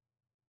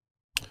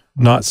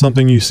 Not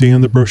something you see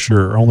in the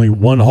brochure. Only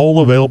one hole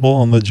available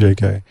on the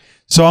JK.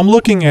 So I'm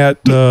looking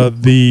at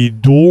the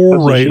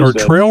dual rate or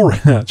trail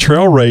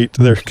rate.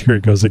 There, here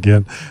he goes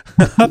again.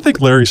 I think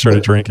Larry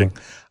started drinking.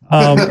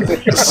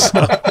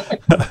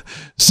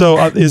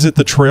 So is it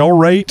the trail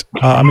rate?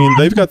 I mean,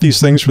 they've got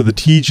these things for the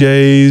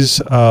TJs,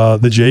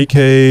 the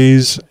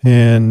JKs,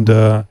 and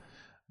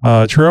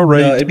trail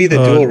rate. No, it'd be the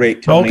dual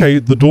rate, Tony. Okay,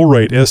 the dual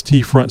rate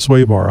ST front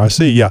sway bar. I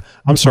see. Yeah,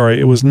 I'm sorry.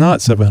 It was not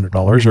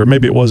 $700, or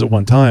maybe it was at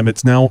one time.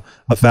 It's now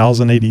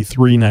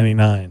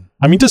 $1,083.99.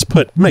 I mean, just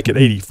make it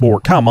 84.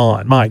 Come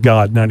on, my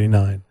God,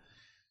 99.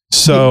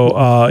 So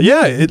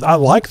I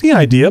like the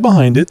idea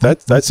behind it.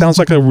 That sounds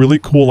like a really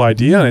cool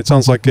idea, and it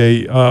sounds like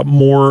a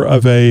more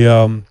of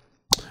a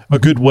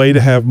good way to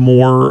have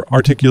more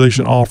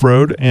articulation off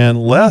road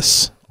and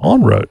less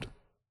on road.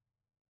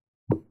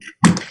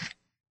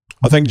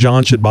 I think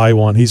John should buy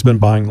one. He's been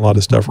buying a lot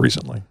of stuff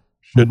recently.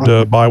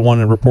 Should buy one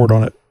and report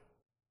on it.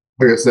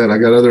 Like I said, I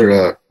got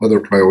other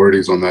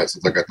priorities on that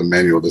since I got the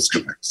manual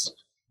disconnects.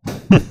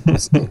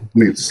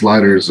 Need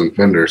sliders and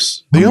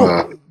fenders.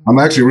 I'm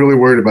actually really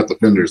worried about the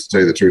fenders, to tell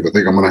you the truth. I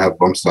think I'm going to have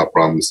bump stop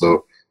problems.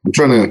 So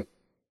I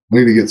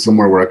need to get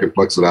somewhere where I can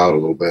flex it out a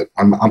little bit.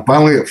 I'm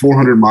finally at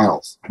 400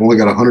 miles. I've only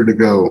got 100 to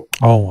go.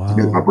 Oh, wow.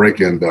 To get my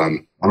break-in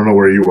done. I don't know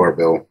where you are,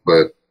 Bill,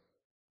 but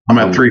I'm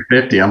at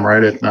 350. I'm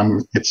right at.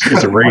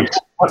 It's a race.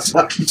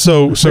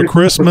 So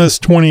Christmas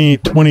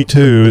 2022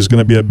 is going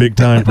to be a big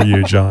time for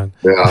you, John.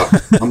 Yeah,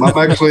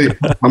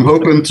 I'm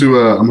hoping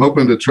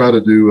to try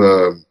to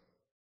do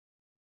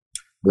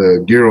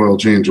the gear oil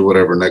change or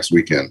whatever next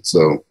weekend.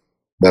 So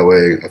that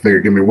way, I figure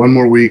give me one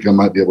more week, I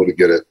might be able to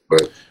get it.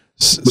 But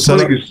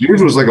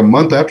yours was like a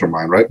month after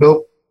mine, right,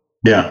 Bill?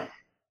 Yeah.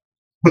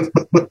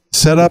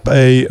 Set up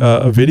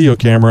a video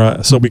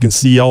camera so we can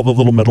see all the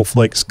little metal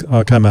flakes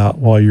come out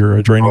while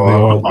you're draining the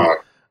oil.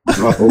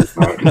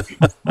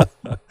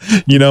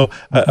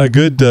 A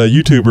good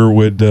YouTuber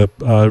would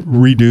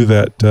redo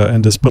that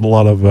and just put a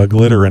lot of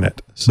glitter in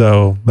it.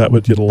 So that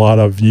would get a lot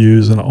of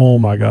views. And oh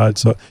my God!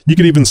 So you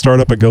could even start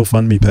up a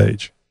GoFundMe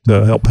page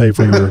to help pay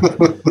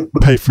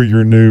for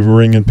your new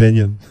ring and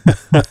pinion.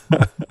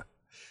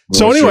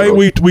 So anyway,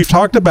 we've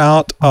talked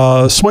about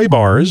sway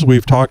bars.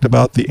 We've talked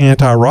about the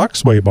anti-rock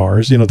sway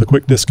bars, the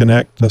quick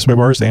disconnect sway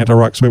bars, the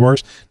anti-rock sway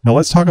bars. Now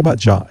let's talk about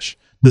Josh.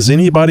 Does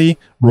anybody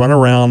run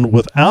around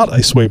without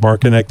a sway bar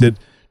connected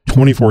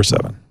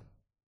 24/7?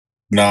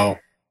 No.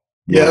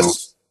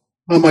 Yes.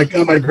 on my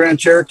Grand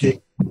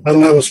Cherokee. I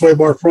don't have a sway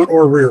bar front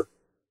or rear.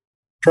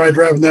 Try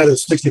driving that at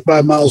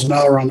 65 miles an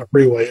hour on the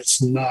freeway.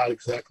 It's not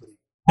exactly.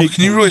 Hey,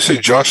 can you really say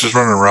Josh is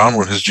running around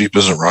when his Jeep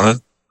isn't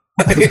running?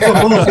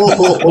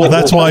 Well,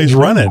 that's why he's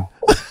running.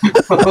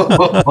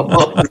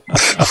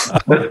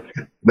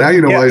 Now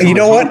you know why. You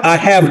know what? I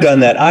have done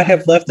that. I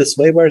have left the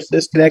sway bars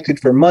disconnected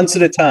for months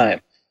at a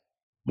time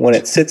when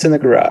it sits in the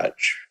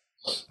garage.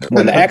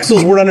 When the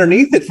axles were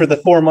underneath it for the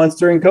 4 months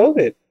during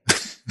COVID.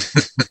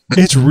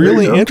 It's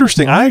really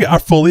interesting. I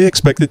fully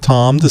expected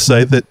Tom to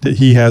say that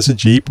he has a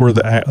Jeep where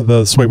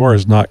the sway bar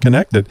is not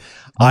connected.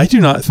 I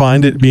do not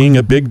find it being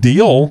a big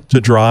deal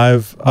to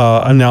drive.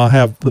 And now I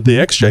have the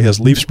XJ has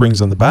leaf springs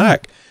in the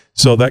back,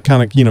 so that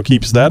kind of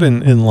keeps that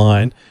in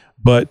line.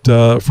 But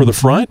for the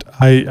front,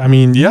 I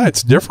mean, yeah,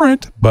 it's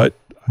different, but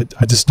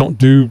I just don't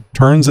do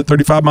turns at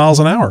 35 miles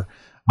an hour.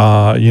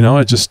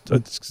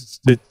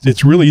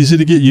 It's really easy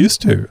to get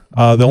used to.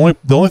 The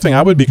only thing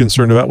I would be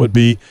concerned about would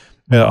be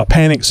a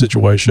panic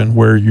situation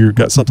where you've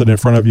got something in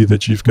front of you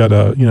that you've got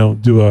to,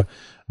 do a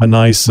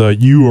nice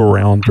U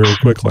around very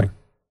quickly.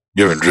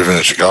 You haven't driven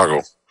in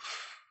Chicago.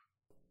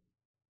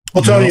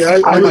 I'll tell you,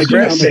 I was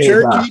going to say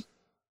Cherokee.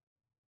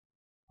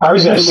 I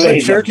was going to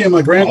say Cherokee and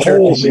my Grand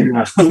Cherokee.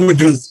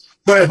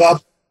 Go ahead,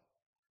 Bob.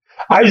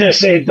 I was going to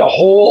say the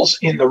holes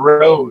in the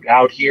road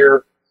out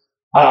here,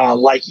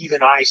 like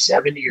even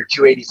I-70 or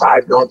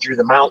 285 going through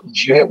the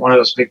mountains, you hit one of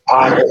those big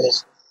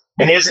potholes,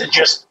 and it isn't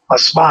just a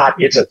spot,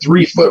 it's a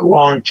 3 foot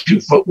long,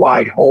 2 foot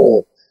wide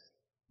hole.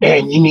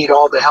 And you need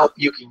all the help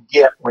you can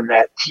get when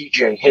that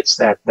TJ hits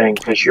that thing,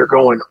 because you're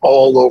going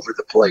all over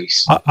the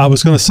place. I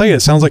was going to say,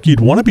 it sounds like you'd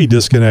want to be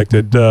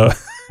disconnected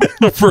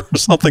for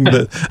something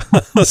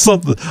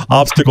some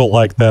obstacle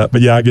like that.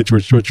 But yeah, I get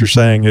what you're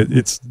saying.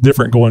 It's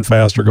different going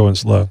fast or going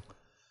slow.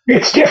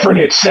 It's different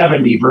at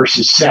 70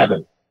 versus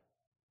 7.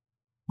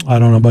 I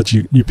don't know about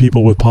you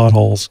people with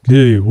potholes.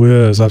 Gee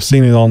whiz. I've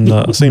seen it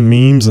I've seen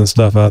memes and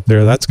stuff out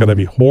there. That's got to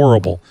be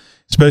horrible,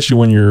 especially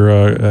when you're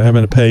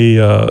having to pay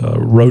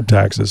road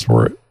taxes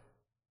for it.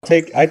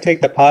 I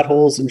take the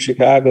potholes in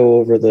Chicago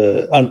over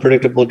the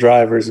unpredictable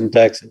drivers in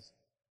Texas.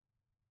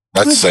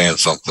 That's saying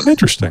something.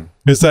 Interesting.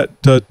 Is that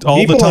all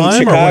People the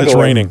time or when it's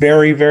raining? Are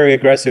very, very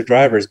aggressive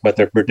drivers, but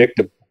they're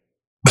predictable.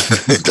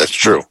 That's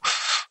true.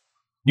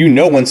 You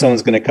know when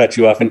someone's going to cut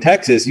you off. In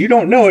Texas, you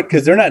don't know it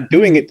because they're not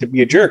doing it to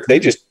be a jerk. They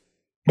just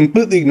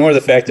completely ignore the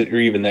fact that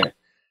you're even there.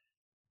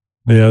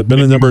 Yeah, it's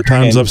been a number of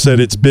times I've said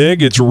it's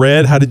big, it's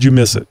red. How did you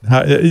miss it?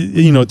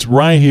 It's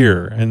right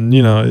here, and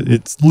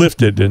it's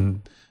lifted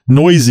and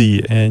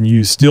noisy, and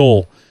you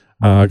still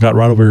got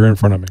right over here in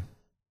front of me.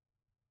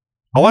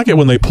 I like it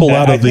when they pull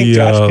out of the.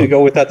 Josh could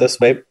go without the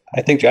sway.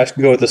 I think Josh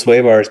can go with the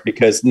sway bars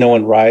because no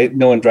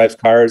one drives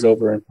cars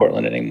over in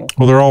Portland anymore.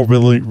 Well, they're all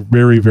really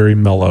very, very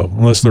mellow,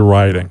 unless they're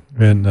riding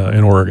in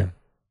Oregon.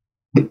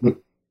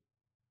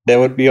 That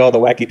would be all the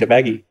wacky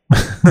tobaggy.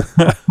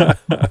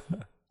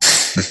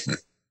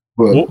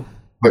 But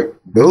like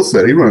Bill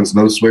said, he runs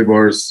no sway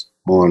bars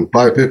on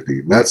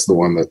 550. That's the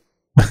one that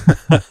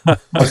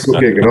I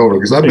still can't get over,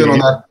 because I've been on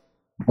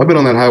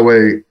that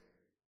highway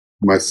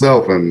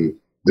myself, and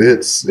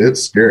it's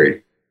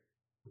scary.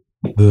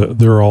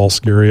 They're all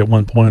scary at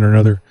one point or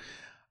another.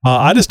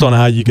 I just don't know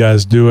how you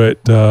guys do it.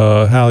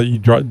 How you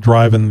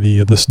drive in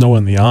the snow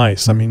and the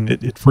ice. I mean,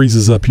 it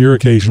freezes up here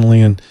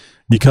occasionally, and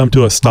you come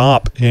to a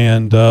stop,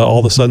 and all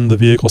of a sudden the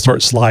vehicle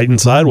starts sliding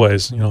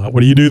sideways. What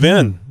do you do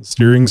then?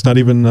 Steering's not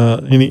even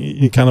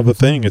any kind of a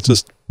thing. It's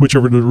just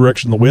whichever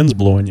direction the wind's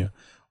blowing you,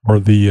 or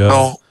the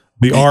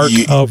arc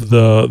of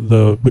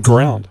the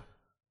ground.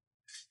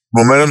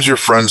 Momentum's your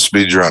friend,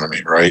 speed's your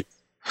enemy, right?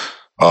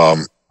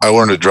 I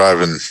learned to drive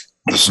in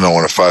the snow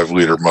in a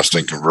 5-liter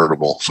Mustang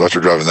convertible. So after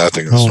driving that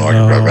thing in the snow, I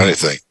can drive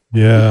anything.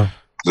 Yeah.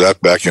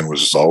 That back end was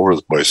just all over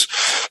the place.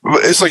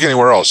 But it's like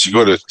anywhere else. You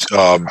go to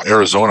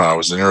Arizona. I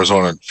was in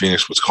Arizona and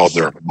Phoenix, what's called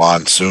their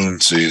monsoon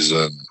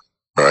season,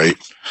 right?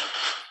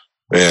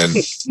 And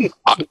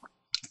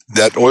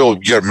that oil,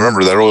 you got to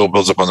remember, that oil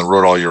builds up on the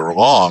road all year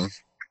long,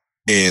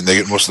 and they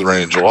get most of the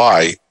rain in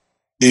July.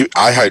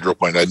 I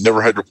hydroplaned. I'd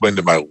never hydroplaned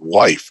in my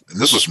life,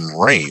 and this was some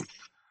rain.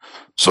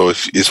 So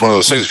it's one of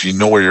those things, if you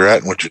know where you're at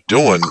and what you're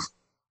doing,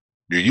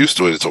 you're used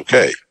to it, it's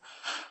okay.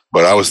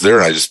 But I was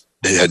there, and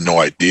I had no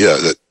idea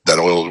that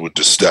oil would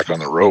just stack on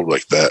the road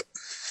like that.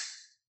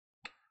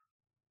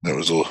 It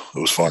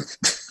was fun.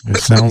 It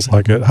sounds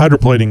like it.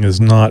 Hydroplating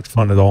is not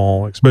fun at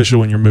all, especially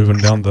when you're moving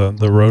down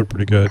the road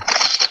pretty good.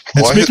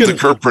 And I hit the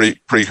curb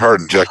pretty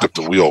hard and jacked up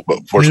the wheel,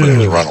 but fortunately it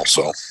was a rental,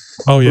 so.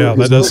 Oh, yeah,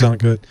 that does sound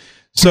good.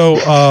 So,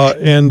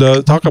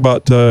 talk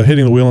about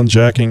hitting the wheel and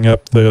jacking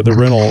up the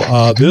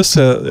rental. This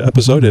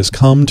episode has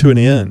come to an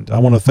end. I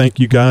want to thank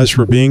you guys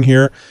for being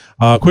here.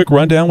 Quick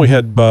rundown. We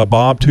had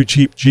Bob, Two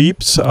Cheap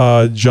Jeeps,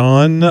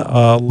 John,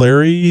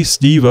 Larry,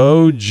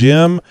 Steve-O,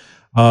 Jim,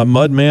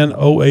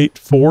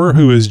 Mudman084,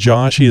 who is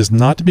Josh. He is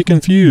not to be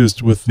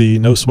confused with the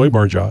No Sway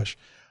Bar Josh.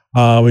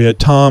 We had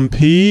Tom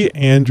P.,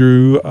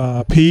 Andrew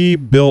P.,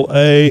 Bill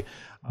A.,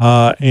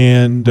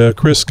 and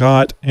Chris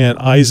Scott and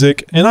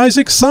Isaac, and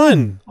Isaac's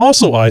son,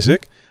 also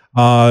Isaac,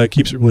 It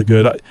keeps it really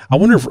good. I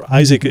wonder if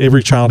Isaac,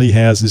 every child he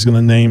has, is going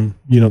to name,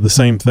 the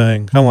same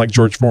thing, kind of like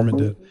George Foreman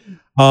did.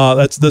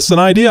 That's an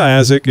idea,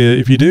 Isaac.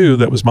 If you do,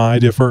 that was my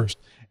idea first.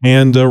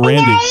 And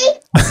Randy.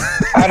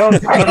 I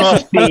don't know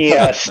if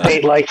the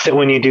state likes it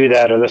when you do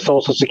that, or the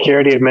Social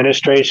Security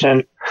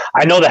Administration.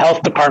 I know the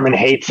health department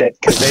hates it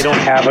because they don't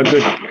have a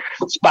good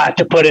spot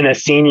to put in a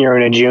senior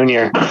and a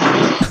junior.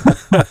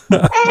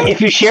 If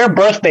you share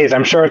birthdays,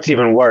 I'm sure it's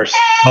even worse.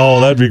 Oh,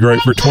 that'd be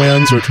great for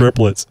twins or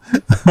triplets.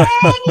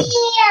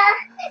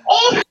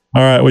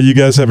 All right. Well, you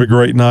guys have a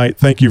great night.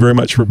 Thank you very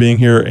much for being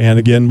here. And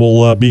again,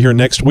 we'll be here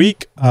next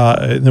week.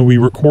 And then we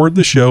record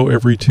the show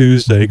every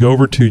Tuesday. Go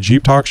over to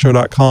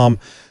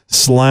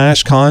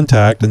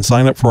jeeptalkshow.com/contact and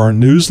sign up for our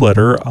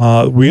newsletter.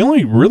 We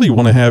only really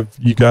want to have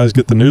you guys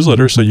get the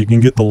newsletter so you can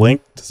get the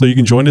link so you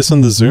can join us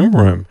in the Zoom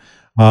room.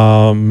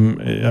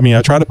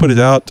 I try to put it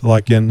out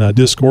like in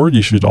Discord.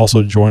 You should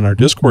also join our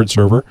Discord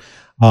server.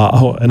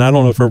 And I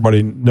don't know if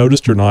everybody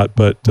noticed or not,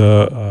 but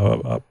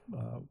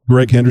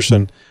Greg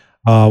Henderson,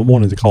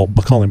 wanted to call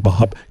him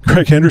Bob.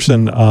 Greg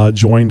Henderson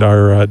joined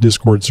our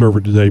Discord server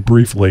today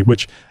briefly,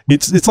 which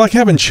it's like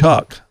having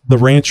Chuck, the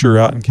rancher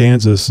out in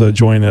Kansas,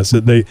 join us.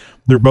 They're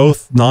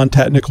both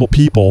non-technical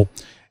people,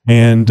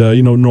 and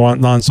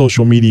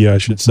non-social media, I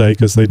should say,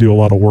 because they do a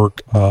lot of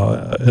work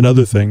and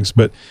other things.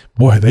 But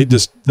boy, they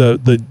just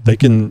they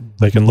can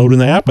load in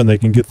the app and they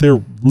can get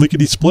their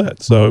lickety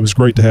split. So it was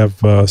great to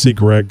have see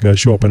Greg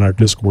show up in our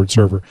Discord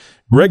server.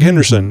 Greg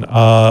Henderson,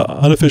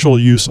 unofficial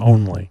use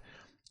only.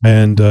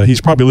 And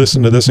he's probably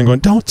listening to this and going,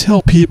 "Don't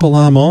tell people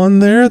I'm on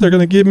there. They're going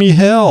to give me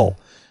hell."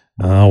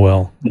 Oh,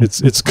 well,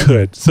 it's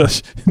good. So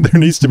there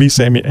needs to be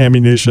some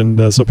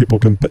ammunition so people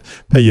can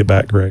pay you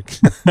back, Greg.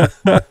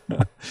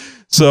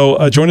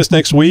 So join us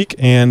next week.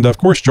 And, of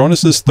course, join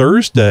us this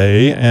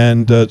Thursday.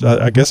 And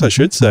I guess I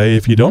should say,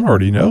 if you don't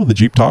already know, the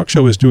Jeep Talk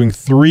Show is doing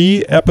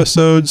 3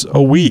 episodes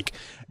a week.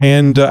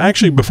 And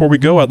actually, before we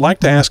go, I'd like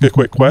to ask a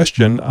quick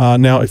question.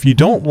 Now, if you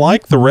don't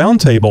like the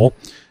roundtable,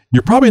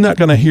 you're probably not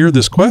going to hear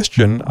this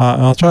question.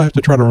 I'll have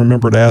to try to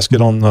remember to ask it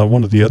on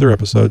one of the other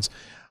episodes.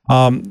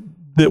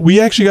 That we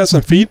actually got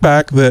some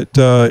feedback that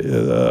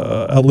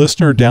a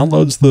listener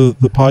downloads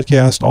the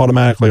podcast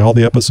automatically, all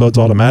the episodes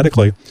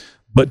automatically,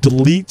 but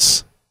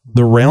deletes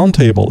the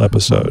roundtable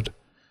episode.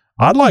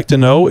 I'd like to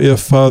know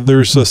if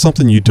there's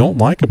something you don't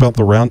like about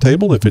the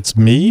roundtable. If it's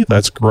me,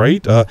 that's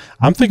great.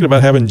 I'm thinking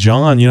about having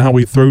John. You know how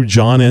we threw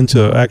John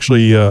into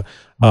actually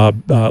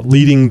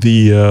leading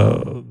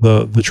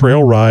the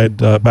trail ride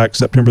back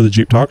September, the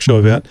Jeep Talk Show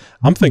event.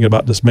 I'm thinking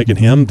about just making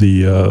him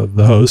the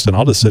host, and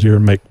I'll just sit here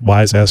and make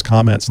wise ass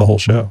comments the whole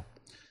show.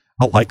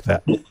 I like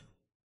that.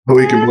 So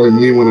he can blame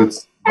me when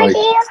it's like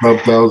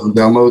 12,000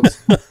 downloads.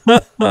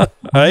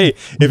 Hey,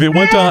 if it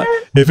went to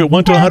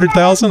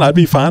 100,000, I'd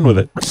be fine with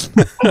it.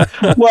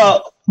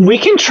 Well, we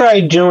can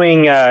try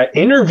doing an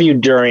interview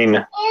during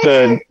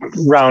the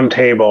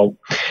roundtable,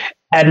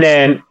 and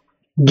then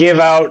give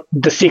out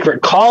the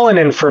secret call-in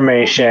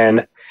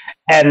information,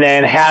 and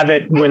then have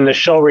it when the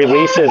show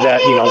releases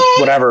at,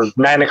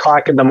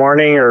 9:00 in the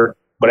morning or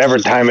whatever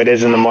time it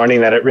is in the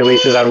morning that it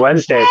releases on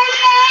Wednesday.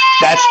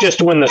 That's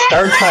just when the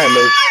start time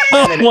is.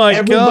 And then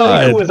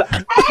everybody who is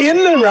in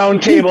the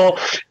roundtable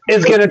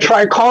is going to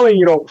try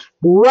calling,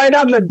 right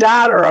on the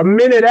dot or a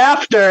minute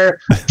after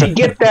to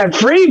get that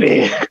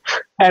freebie.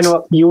 And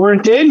you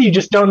weren't in, you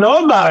just don't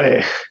know about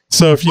it.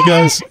 So if you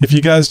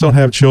guys don't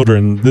have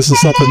children, this is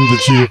something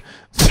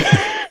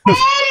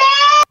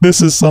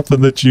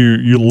that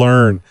you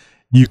learn.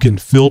 You can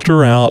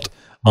filter out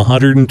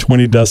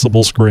 120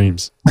 decibel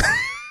screams.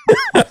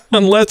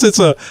 unless it's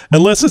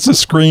a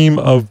scream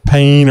of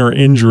pain or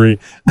injury,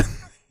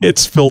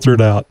 it's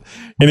filtered out.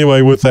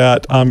 Anyway, with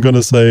that, I'm going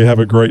to say have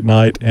a great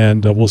night,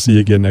 and we'll see you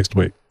again next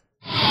week.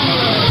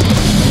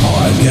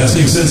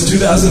 Podcasting since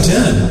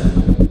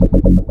 2010.